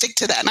wanted to stick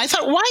to that. And I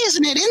thought, why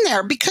isn't it in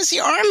there? Because the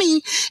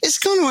Army is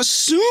going to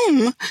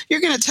assume you're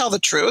going to tell the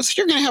truth.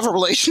 You're going to have a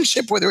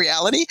relationship with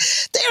reality.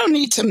 They don't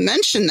need to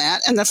mention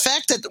that. And the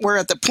fact that we're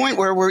at the point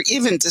where we're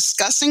even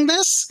discussing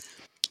this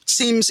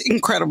seems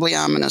incredibly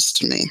ominous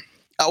to me.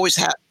 Always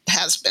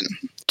has been.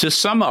 To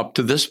sum up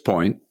to this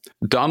point,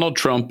 Donald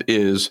Trump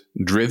is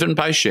driven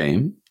by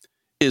shame,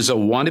 is a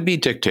wannabe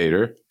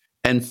dictator,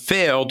 and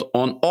failed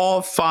on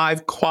all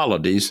 5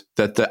 qualities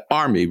that the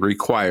Army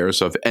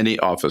requires of any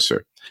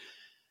officer.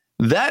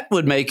 That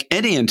would make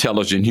any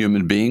intelligent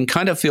human being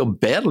kind of feel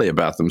badly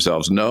about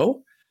themselves,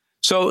 no?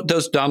 So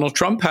does Donald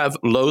Trump have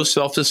low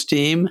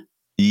self-esteem?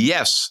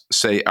 Yes,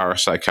 say our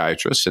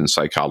psychiatrists and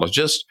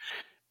psychologists.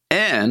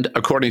 And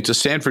according to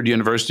Stanford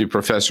University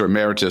Professor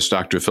Emeritus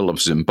Dr. Philip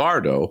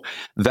Zimbardo,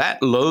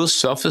 that low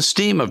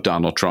self-esteem of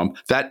Donald Trump,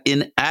 that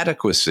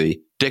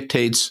inadequacy,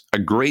 dictates a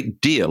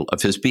great deal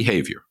of his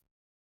behavior.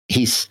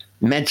 He's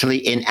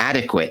mentally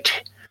inadequate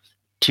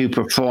to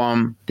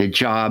perform the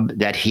job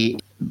that he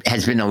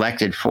has been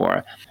elected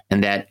for,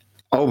 and that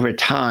over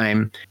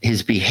time,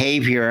 his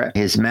behavior,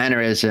 his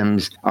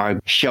mannerisms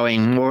are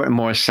showing more and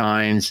more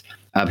signs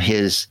of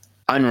his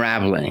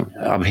unraveling,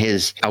 of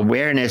his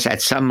awareness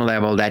at some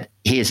level that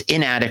he is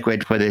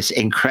inadequate for this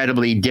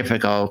incredibly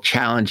difficult,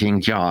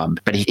 challenging job.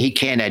 But he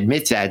can't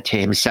admit that to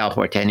himself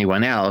or to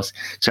anyone else.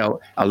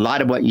 So a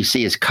lot of what you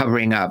see is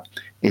covering up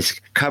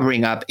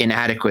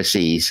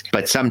inadequacies.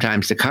 But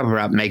sometimes the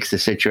cover-up makes the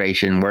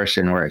situation worse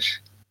and worse.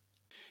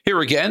 Here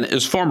again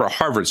is former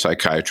Harvard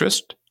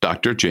psychiatrist,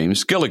 Dr.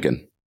 James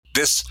Gilligan.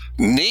 This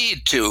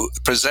need to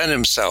present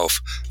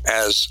himself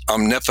as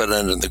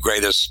omnipotent and the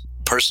greatest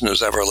person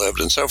who's ever lived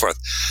and so forth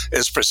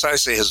is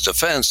precisely his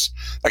defense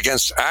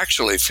against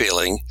actually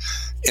feeling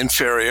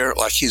inferior,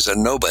 like he's a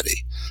nobody.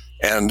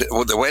 And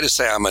the way to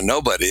say I'm a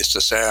nobody is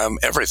to say I'm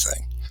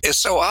everything. It's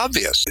so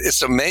obvious.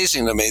 It's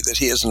amazing to me that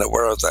he isn't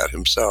aware of that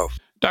himself.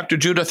 Dr.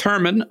 Judith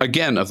Herman,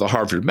 again of the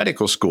Harvard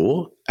Medical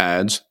School,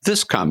 adds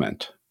this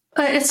comment.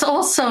 It's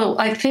also,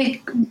 I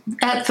think,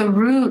 at the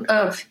root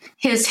of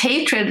his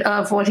hatred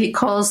of what he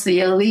calls the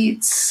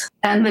elites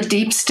and the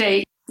deep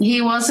state. He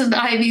wasn't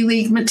Ivy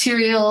League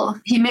material.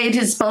 He made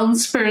his bone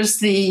spurs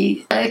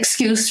the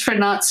excuse for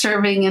not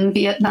serving in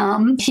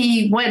Vietnam.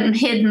 He went and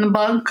hid in a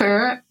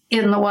bunker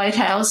in the White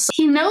House.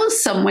 He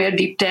knows somewhere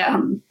deep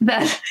down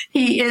that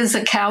he is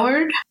a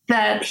coward,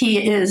 that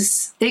he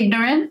is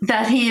ignorant,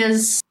 that he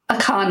is a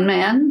con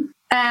man.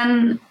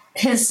 And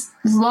his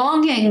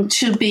longing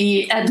to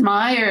be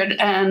admired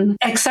and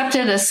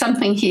accepted as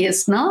something he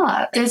is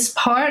not is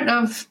part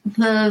of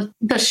the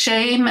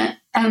shame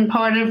and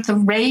part of the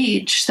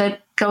rage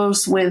that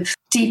goes with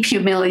deep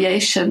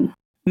humiliation.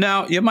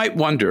 Now, you might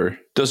wonder,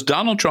 does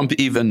Donald Trump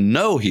even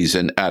know he's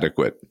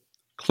inadequate?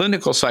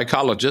 Clinical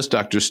psychologist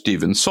Dr.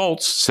 Stephen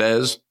Soltz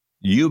says,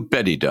 you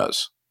bet he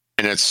does.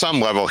 And at some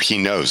level, he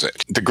knows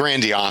it. The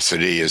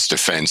grandiosity is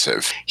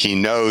defensive. He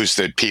knows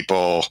that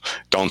people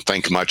don't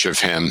think much of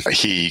him.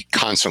 He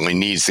constantly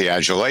needs the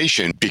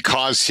adulation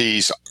because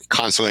he's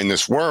constantly in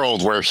this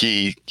world where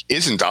he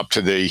isn't up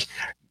to the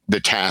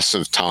tasks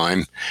of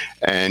time,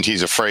 and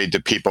he's afraid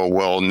that people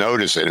will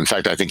notice it. In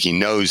fact, I think he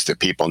knows that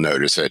people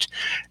notice it,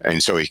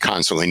 and so he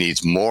constantly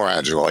needs more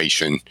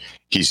adulation.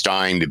 He's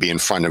dying to be in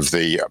front of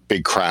the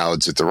big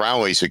crowds at the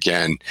rallies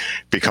again,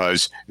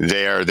 because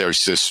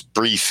there's this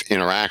brief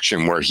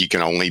interaction where he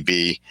can only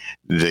be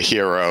the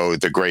hero,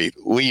 the great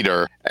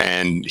leader,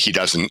 and he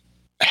doesn't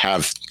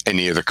have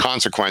any of the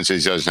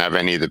consequences, doesn't have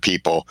any of the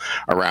people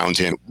around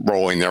him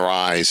rolling their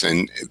eyes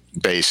and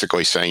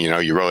basically saying,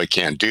 you really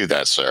can't do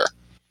that, sir.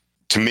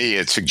 To me,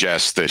 it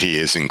suggests that he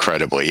is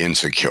incredibly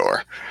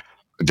insecure,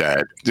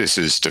 that this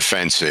is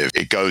defensive.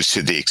 It goes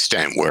to the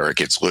extent where it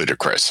gets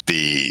ludicrous.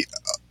 The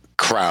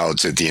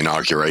crowds at the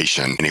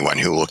inauguration, anyone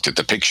who looked at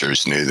the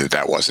pictures knew that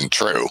that wasn't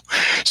true.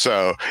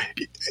 So,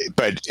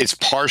 but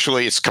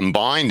it's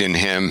combined in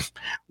him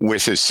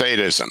with his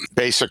sadism.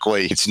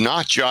 Basically, it's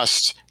not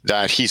just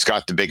that he's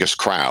got the biggest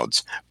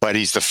crowds, but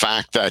he's the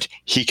fact that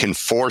he can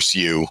force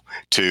you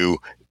to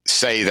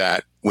say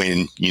that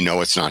when you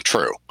know it's not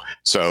true.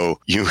 So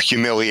you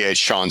humiliate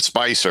Sean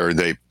Spicer,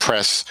 the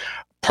press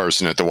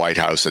person at the White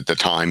House at the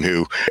time,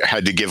 who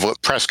had to give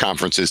press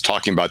conferences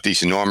talking about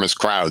these enormous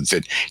crowds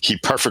that he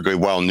perfectly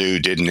well knew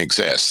didn't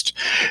exist.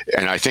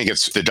 And I think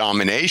it's the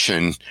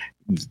domination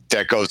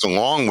that goes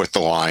along with the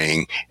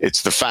lying.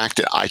 It's the fact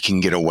that I can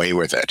get away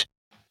with it.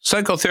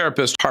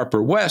 Psychotherapist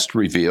Harper West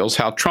reveals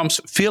how Trump's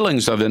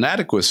feelings of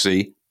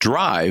inadequacy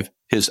drive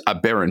his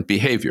aberrant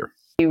behavior.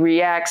 He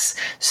reacts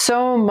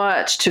so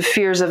much to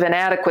fears of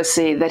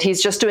inadequacy that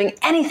he's just doing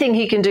anything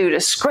he can do to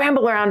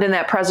scramble around in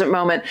that present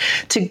moment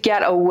to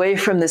get away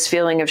from this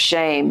feeling of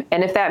shame.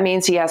 And if that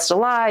means he has to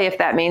lie, if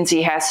that means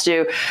he has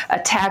to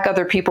attack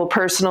other people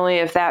personally,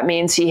 if that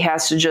means he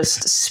has to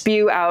just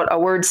spew out a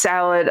word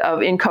salad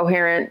of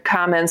incoherent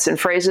comments and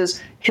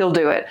phrases, he'll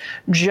do it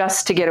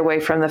just to get away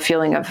from the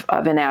feeling of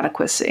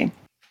inadequacy.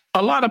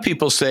 A lot of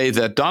people say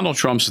that Donald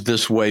Trump's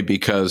this way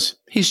because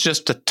he's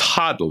just a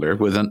toddler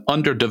with an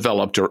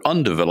underdeveloped or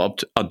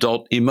undeveloped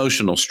adult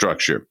emotional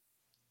structure.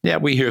 Yeah,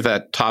 we hear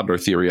that toddler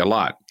theory a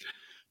lot.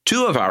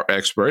 Two of our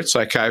experts,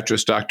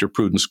 psychiatrist Dr.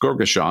 Prudence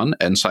Gourgason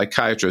and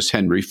psychiatrist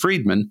Henry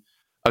Friedman,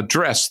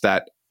 address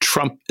that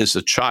Trump is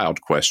a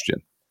child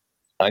question.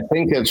 I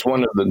think it's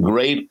one of the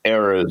great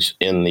errors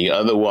in the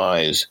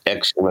otherwise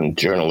excellent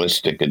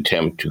journalistic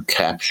attempt to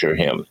capture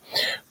him.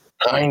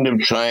 Kind of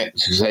trying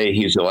to say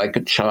he's like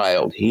a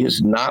child. He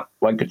is not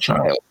like a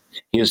child.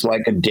 He is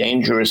like a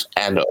dangerous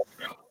adult.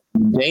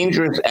 A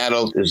dangerous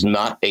adult is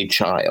not a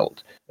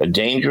child. A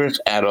dangerous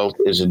adult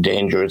is a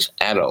dangerous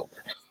adult.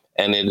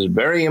 And it is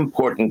very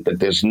important that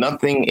there's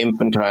nothing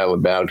infantile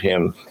about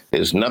him.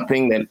 There's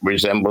nothing that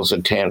resembles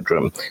a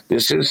tantrum.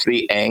 This is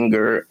the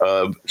anger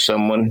of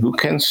someone who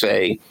can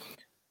say,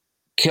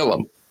 kill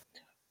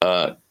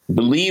him.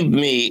 Believe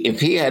me,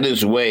 if he had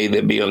his way,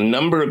 there'd be a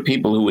number of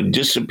people who would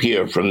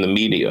disappear from the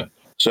media.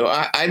 So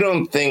I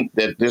don't think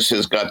that this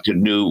has got to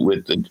do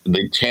with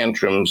the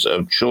tantrums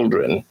of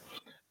children,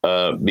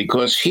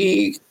 because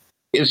he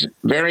is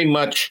very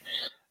much,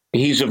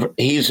 he's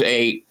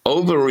a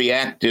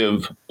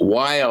overreactive,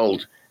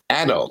 wild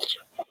adult.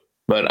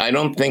 But I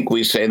don't think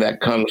we say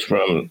that comes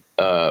from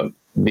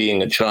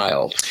being a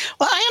child.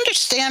 Well, I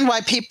understand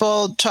why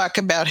people talk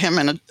about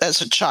him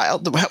as a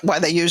child, why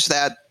they use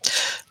that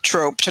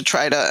trope to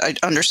try to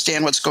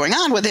understand what's going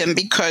on with him,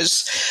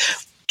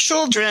 because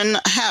children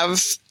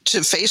have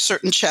to face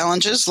certain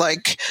challenges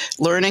like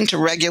learning to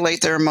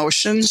regulate their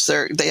emotions.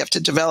 They have to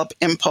develop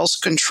impulse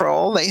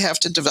control. They have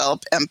to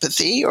develop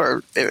empathy,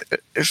 or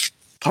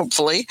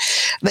hopefully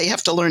they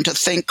have to learn to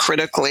think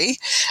critically.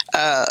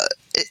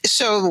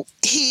 So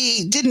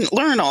he didn't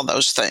learn all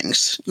those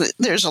things.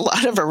 There's a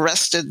lot of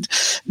arrested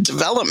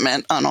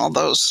development on all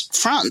those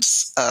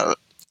fronts.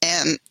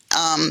 And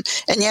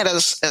yet,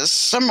 as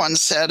someone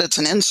said, it's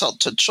an insult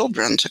to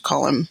children to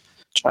call him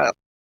child.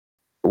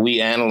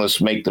 We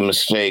analysts make the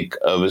mistake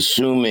of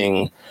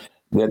assuming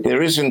that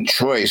there isn't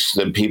choice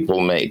that people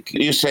make.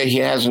 You say he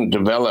hasn't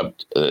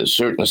developed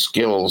certain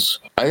skills.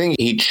 I think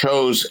he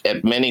chose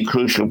at many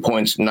crucial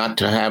points not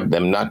to have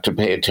them, not to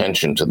pay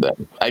attention to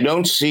them. I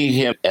don't see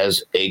him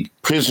as a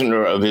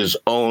prisoner of his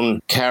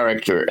own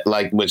character,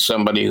 like with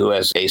somebody who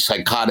has a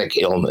psychotic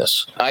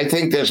illness. I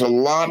think there's a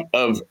lot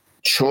of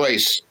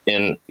choice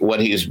in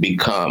what he's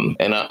become,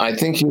 and I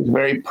think he's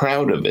very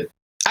proud of it.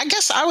 I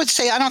guess I would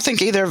say I don't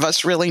think either of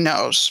us really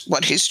knows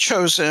what he's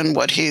chosen,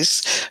 what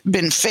he's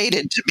been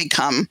fated to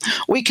become.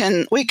 We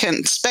can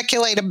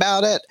speculate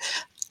about it.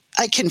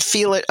 I can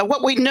feel it.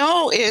 What we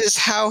know is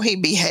how he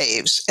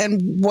behaves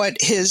and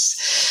what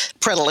his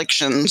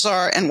predilections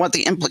are and what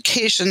the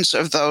implications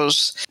of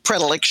those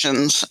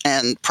predilections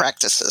and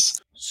practices.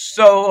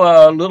 So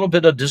a little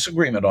bit of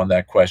disagreement on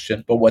that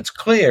question, but what's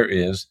clear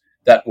is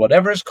that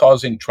whatever is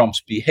causing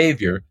Trump's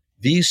behavior,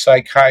 these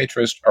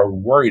psychiatrists are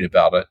worried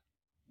about it.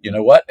 You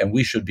know what? And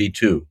we should be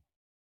too.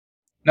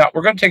 Now,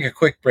 we're going to take a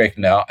quick break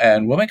now,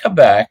 and when we come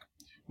back,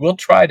 we'll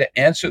try to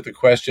answer the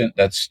question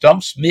that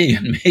stumps me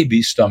and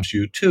maybe stumps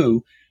you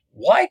too.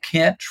 Why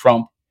can't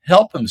Trump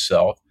help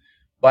himself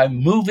by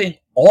moving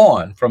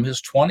on from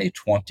his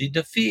 2020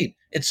 defeat?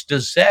 It's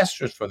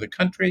disastrous for the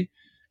country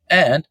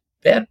and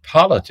bad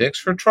politics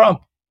for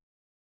Trump.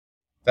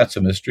 That's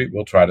a mystery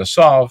we'll try to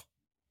solve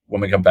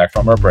when we come back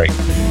from our break.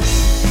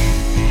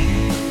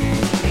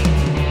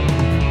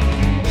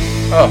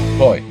 Oh,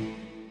 boy.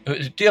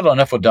 Deal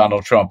enough with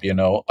Donald Trump, you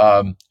know.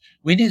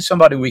 We need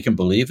somebody we can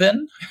believe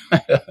in.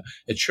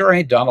 It sure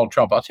ain't Donald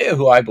Trump. I'll tell you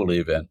who I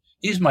believe in.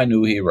 He's my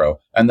new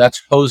hero, and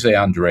that's Jose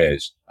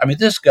Andres. I mean,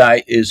 this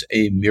guy is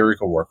a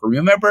miracle worker.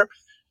 Remember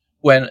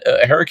when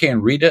Hurricane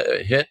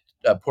Rita hit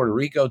Puerto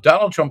Rico?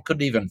 Donald Trump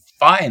couldn't even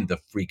find the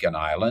freaking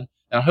island.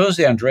 Now,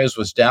 Jose Andres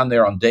was down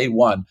there on day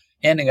one,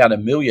 handing out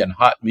 1 million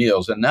hot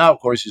meals. And now, of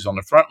course, he's on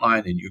the front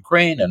line in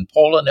Ukraine and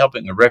Poland,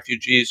 helping the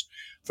refugees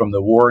from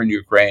the war in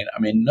Ukraine. I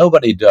mean,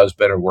 nobody does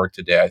better work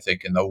today, I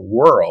think, in the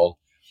world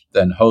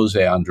than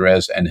Jose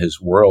Andres and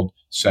his World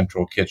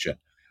Central Kitchen.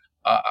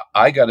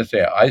 I got to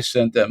say, I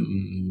sent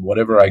them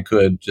whatever I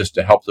could just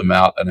to help them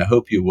out, and I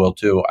hope you will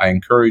too. I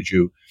encourage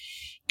you,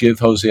 give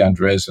Jose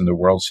Andres and the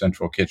World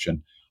Central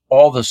Kitchen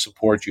all the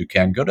support you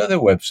can. Go to their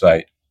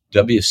website,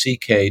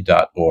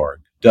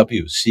 wck.org,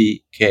 wck.org,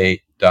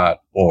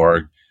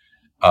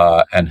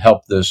 and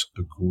help this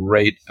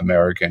great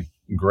American,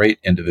 great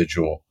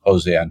individual,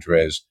 Jose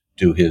Andres,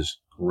 do his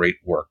great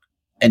work.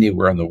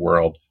 Anywhere in the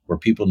world where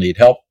people need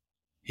help,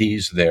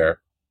 he's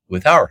there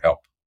with our help.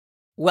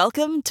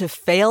 Welcome to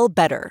Fail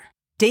Better,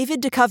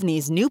 David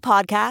Duchovny's new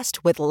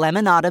podcast with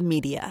Lemonada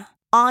Media.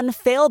 On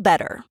Fail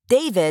Better,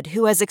 David,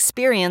 who has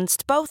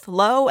experienced both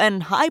low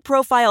and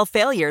high-profile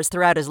failures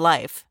throughout his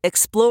life,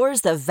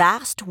 explores the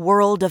vast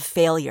world of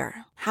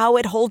failure, how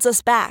it holds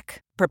us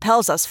back,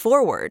 propels us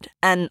forward,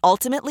 and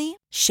ultimately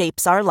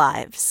shapes our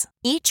lives.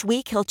 Each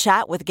week he'll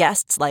chat with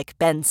guests like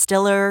Ben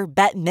Stiller,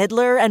 Bette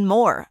Midler, and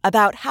more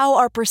about how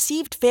our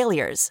perceived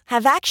failures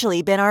have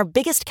actually been our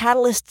biggest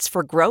catalysts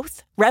for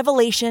growth,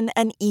 revelation,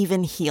 and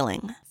even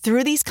healing.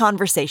 Through these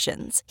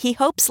conversations, he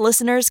hopes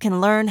listeners can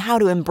learn how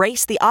to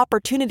embrace the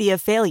opportunity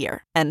of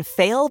failure and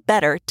fail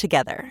better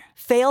together.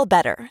 Fail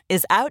Better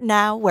is out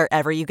now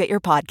wherever you get your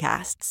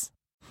podcasts.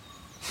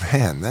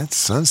 Man, that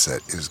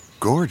sunset is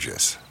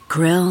gorgeous.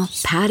 Grill,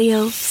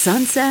 patio,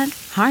 sunset.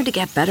 Hard to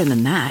get better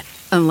than that.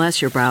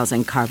 Unless you're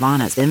browsing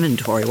Carvana's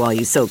inventory while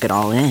you soak it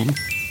all in.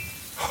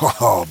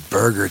 Oh,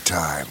 burger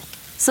time.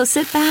 So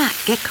sit back,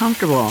 get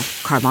comfortable.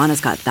 Carvana's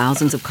got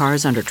thousands of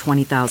cars under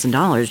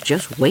 $20,000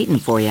 just waiting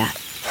for you.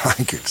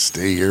 I could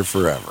stay here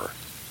forever.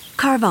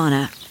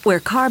 Carvana,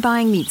 where car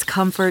buying meets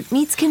comfort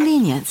meets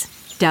convenience.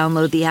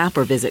 Download the app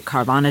or visit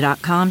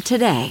Carvana.com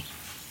today.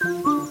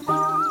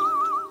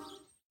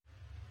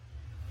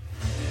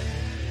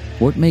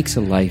 What makes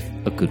a life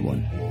a good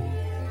one?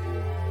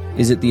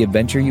 Is it the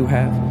adventure you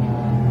have?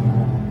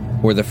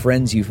 Or the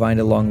friends you find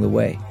along the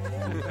way?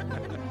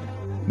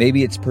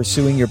 Maybe it's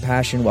pursuing your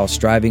passion while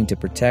striving to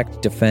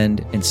protect,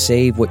 defend, and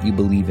save what you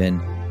believe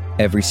in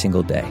every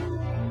single day.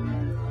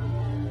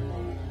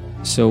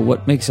 So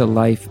what makes a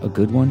life a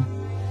good one?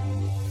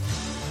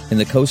 In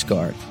the Coast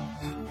Guard,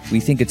 we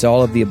think it's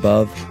all of the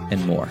above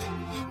and more.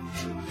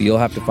 But you'll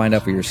have to find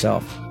out for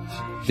yourself.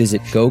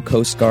 Visit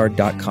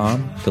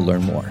gocoastguard.com to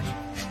learn more.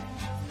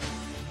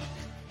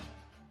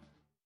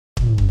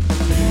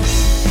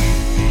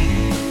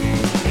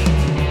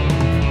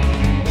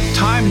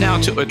 Time now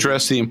to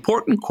address the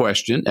important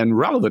question and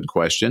relevant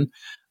question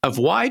of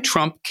why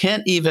Trump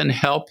can't even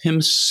help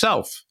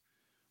himself.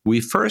 We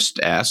first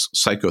asked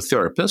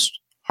psychotherapist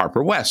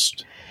Harper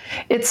West.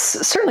 It's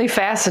certainly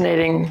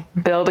fascinating,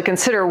 Bill, to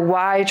consider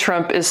why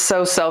Trump is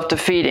so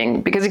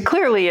self-defeating, because he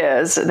clearly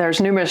is.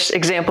 There's numerous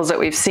examples that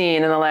we've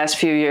seen in the last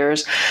few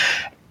years.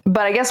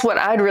 But I guess what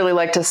I'd really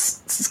like to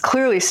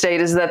clearly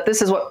state is that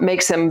this is what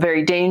makes him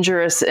very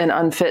dangerous and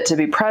unfit to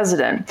be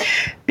president,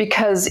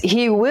 because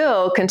he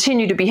will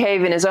continue to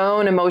behave in his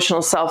own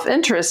emotional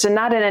self-interest and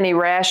not in any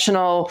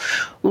rational,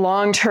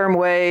 long-term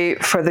way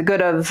for the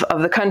good of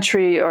the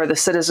country or the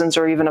citizens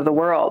or even of the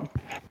world.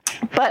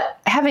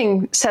 But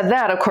having said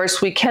that, of course,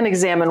 we can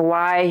examine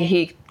why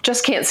he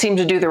just can't seem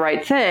to do the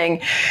right thing.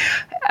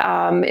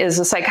 As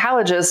a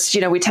psychologist,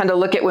 we tend to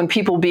look at when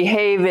people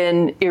behave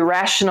in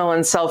irrational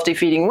and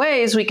self-defeating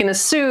ways, we can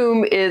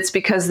assume it's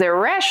because their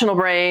rational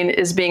brain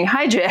is being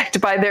hijacked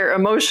by their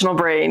emotional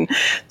brain,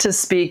 to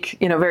speak,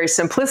 very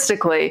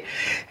simplistically.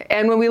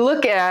 And when we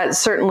look at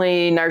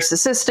certainly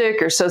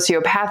narcissistic or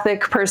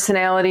sociopathic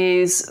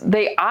personalities,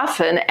 they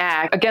often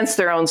act against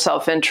their own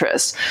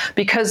self-interest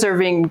because they're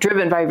being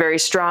driven by very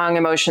strong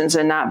emotions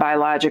and not by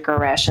logic or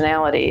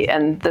rationality.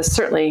 And this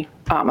certainly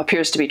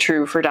appears to be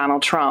true for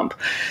Donald Trump.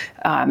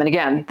 And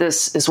again,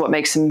 this is what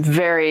makes him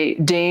very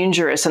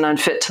dangerous and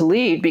unfit to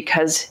lead,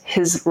 because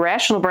his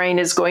rational brain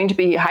is going to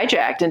be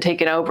hijacked and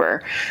taken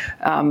over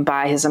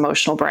by his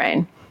emotional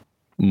brain.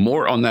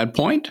 More on that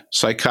point,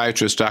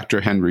 psychiatrist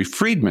Dr. Henry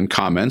Friedman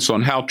comments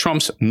on how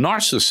Trump's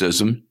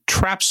narcissism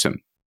traps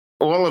him.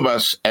 All of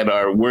us at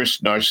our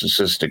worst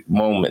narcissistic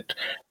moment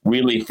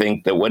really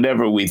think that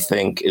whatever we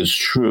think is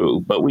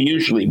true, but we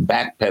usually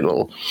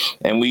backpedal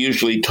and we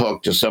usually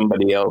talk to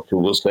somebody else who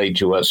will say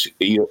to us,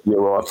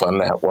 you're off on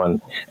that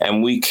one.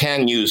 And we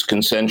can use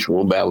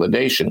consensual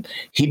validation.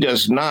 He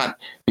does not,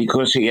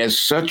 because he has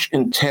such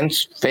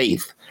intense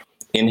faith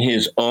in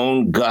his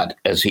own gut,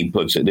 as he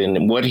puts it,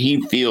 in what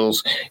he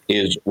feels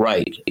is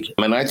right.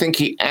 And I think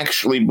he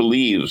actually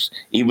believes,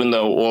 even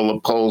though all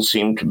the polls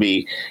seem to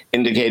be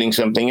indicating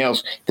something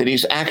else, that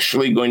he's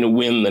actually going to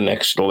win the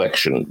next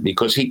election,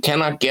 because he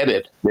cannot get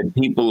it that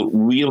people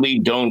really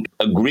don't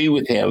agree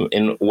with him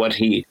in what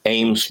he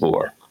aims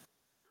for.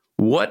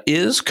 What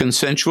is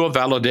consensual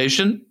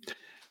validation?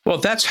 Well,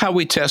 that's how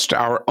we test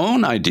our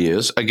own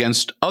ideas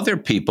against other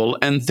people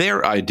and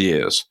their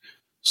ideas.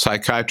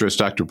 Psychiatrist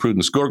Dr.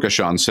 Prudence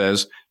Gourgason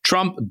says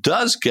Trump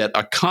does get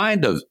a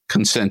kind of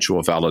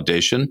consensual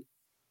validation,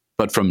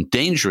 but from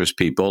dangerous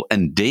people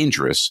and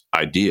dangerous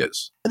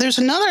ideas. There's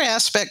another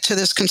aspect to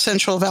this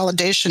consensual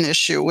validation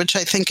issue, which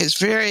I think is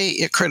very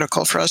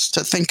critical for us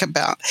to think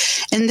about,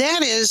 and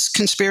that is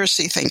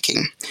conspiracy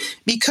thinking.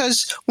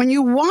 Because when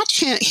you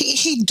watch him,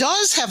 he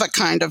does have a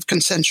kind of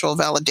consensual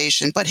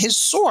validation, but his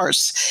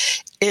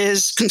source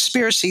is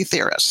conspiracy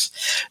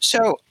theorists.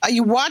 So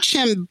you watch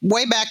him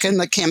way back in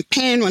the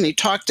campaign when he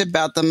talked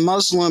about the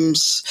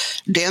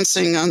Muslims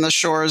dancing on the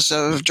shores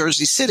of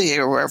Jersey City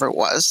or wherever it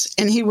was,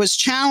 and he was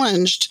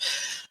challenged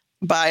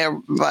by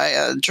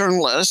a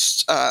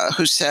journalist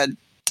who said,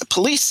 the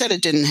police said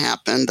it didn't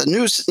happen. The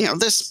news,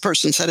 this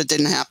person said it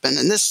didn't happen,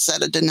 and this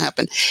said it didn't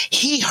happen.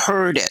 He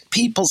heard it.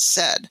 People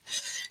said.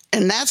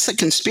 And that's the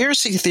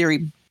conspiracy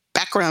theory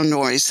background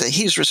noise that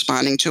he's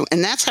responding to,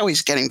 and that's how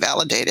he's getting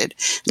validated.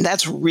 And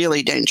that's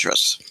really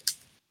dangerous.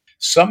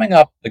 Summing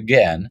up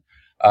again,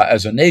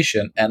 as a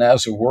nation and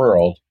as a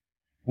world,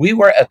 we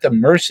were at the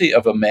mercy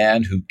of a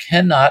man who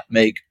cannot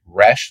make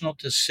rational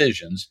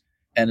decisions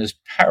and is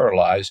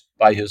paralyzed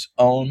by his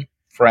own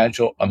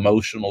fragile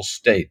emotional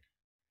state.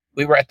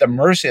 We were at the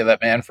mercy of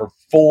that man for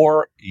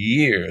 4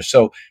 years.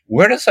 So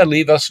where does that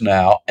leave us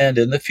now and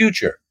in the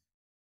future?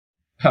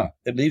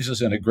 It leaves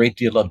us in a great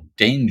deal of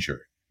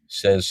danger,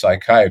 says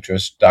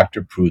psychiatrist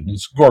Dr.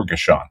 Prudence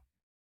Gourgason.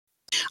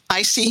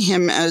 I see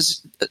him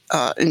as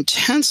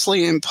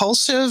intensely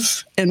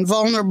impulsive and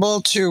vulnerable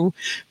to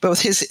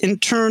both his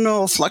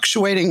internal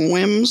fluctuating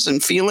whims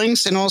and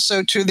feelings and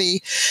also to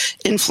the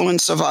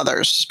influence of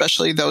others,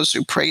 especially those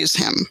who praise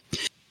him.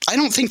 I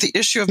don't think the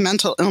issue of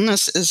mental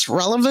illness is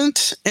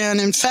relevant. And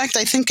in fact,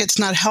 I think it's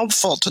not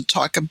helpful to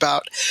talk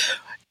about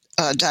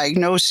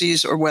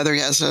diagnoses or whether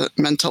he has a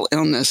mental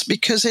illness,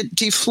 because it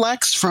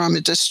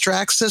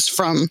distracts us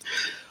from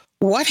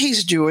what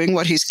he's doing,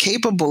 what he's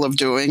capable of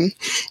doing,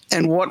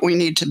 and what we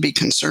need to be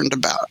concerned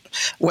about,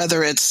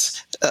 whether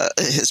it's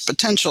his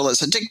potential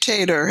as a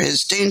dictator,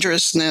 his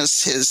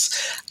dangerousness,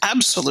 his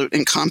absolute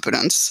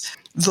incompetence.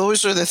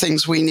 Those are the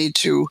things we need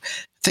to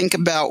think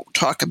about,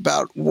 talk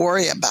about,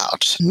 worry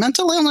about.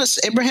 Mental illness.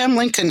 Abraham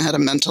Lincoln had a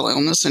mental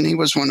illness, and he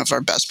was one of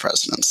our best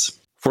presidents.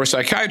 For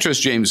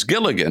psychiatrist James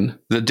Gilligan,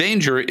 the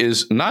danger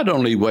is not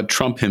only what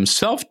Trump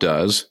himself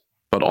does,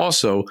 but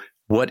also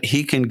what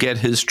he can get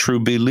his true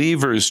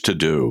believers to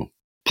do.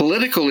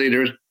 Political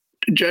leaders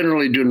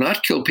generally do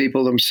not kill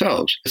people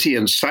themselves. He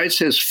incites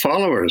his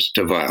followers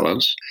to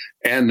violence,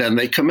 and then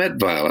they commit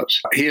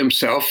violence. He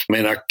himself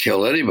may not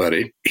kill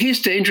anybody.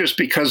 He's dangerous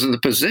because of the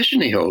position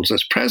he holds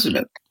as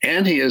president,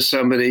 and he is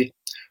somebody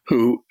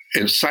who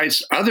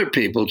incites other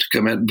people to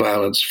commit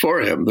violence for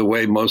him, the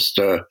way most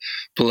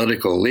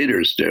political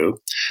leaders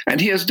do. And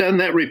he has done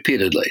that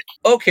repeatedly.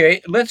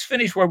 Okay, let's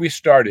finish where we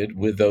started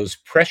with those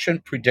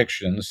prescient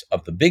predictions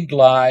of the big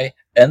lie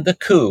and the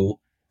coup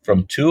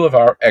from two of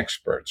our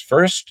experts.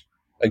 First,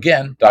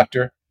 again,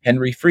 Dr.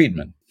 Henry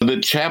Friedman. The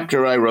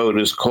chapter I wrote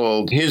is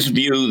called His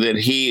View That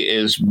He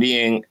Is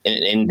Being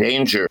in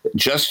Danger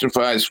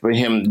Justifies for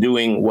Him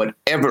Doing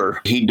Whatever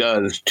He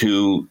Does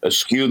to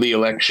Skew the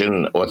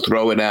Election or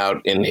throw it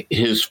out in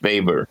his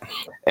favor.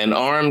 And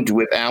armed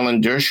with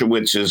Alan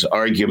Dershowitz's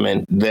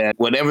argument that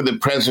whatever the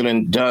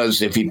president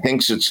does, if he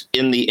thinks it's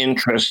in the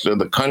interest of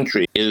the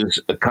country, is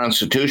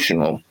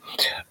constitutional,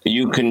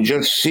 you can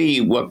just see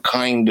what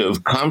kind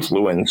of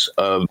confluence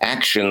of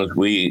actions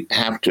we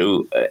have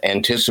to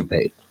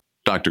anticipate.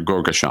 Dr.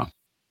 Gorgashan.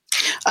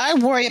 I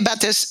worry about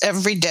this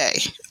every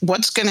day.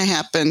 What's going to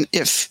happen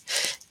if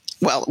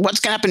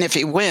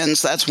he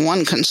wins? That's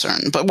one concern.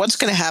 But what's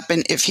going to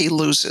happen if he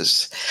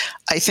loses?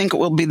 I think it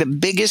will be the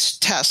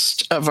biggest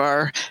test of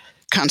our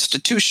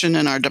Constitution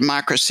and our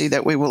democracy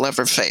that we will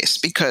ever face,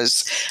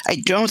 because I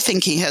don't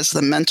think he has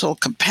the mental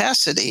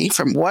capacity,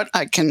 from what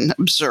I can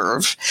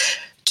observe,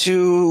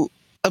 to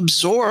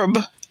absorb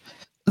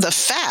the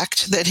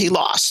fact that he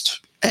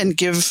lost and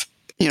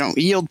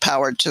yield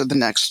power to the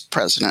next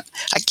president.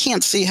 I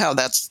can't see how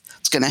that's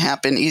going to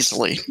happen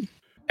easily.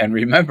 And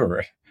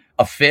remember,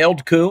 a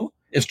failed coup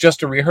is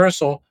just a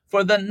rehearsal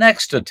for the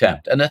next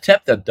attempt, an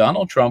attempt that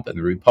Donald Trump and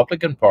the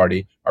Republican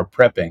Party are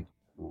prepping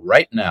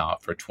right now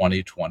for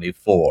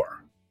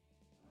 2024.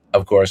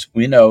 Of course,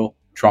 we know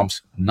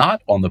Trump's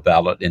not on the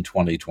ballot in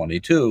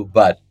 2022,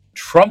 but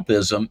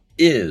Trumpism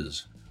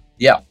is.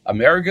 Yeah,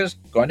 America's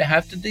going to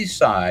have to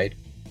decide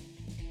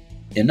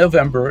in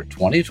November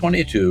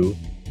 2022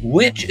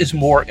 which is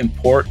more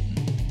important,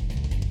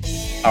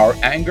 our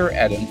anger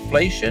at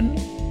inflation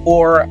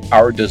or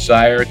our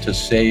desire to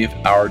save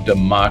our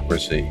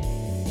democracy.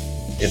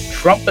 If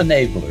Trump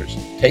enablers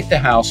take the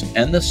House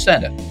and the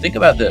Senate, think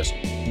about this,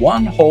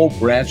 one whole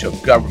branch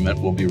of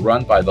government will be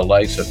run by the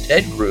likes of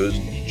Ted Cruz,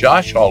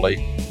 Josh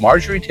Hawley,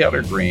 Marjorie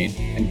Taylor Greene,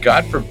 and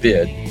God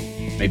forbid,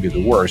 maybe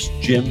the worst,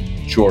 Jim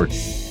Jordan.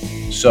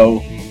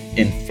 So,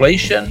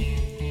 inflation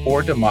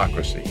or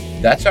democracy,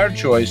 that's our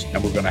choice,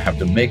 and we're going to have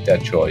to make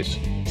that choice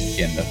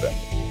in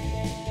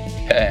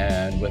November.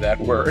 And with that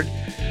word,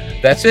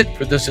 that's it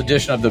for this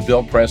edition of the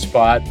Bill Press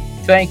Pod.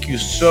 Thank you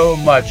so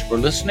much for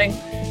listening.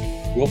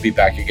 We'll be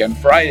back again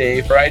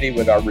Friday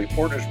with our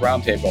Reporters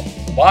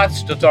Roundtable.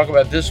 Lots to talk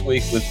about this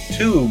week with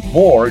two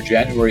more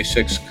January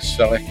 6th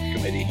Select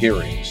Committee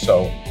hearings.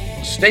 So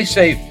stay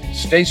safe,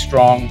 stay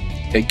strong,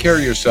 take care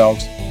of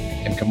yourselves,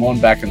 and come on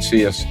back and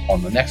see us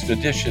on the next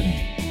edition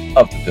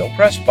of the Bill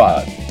Press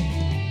Pod.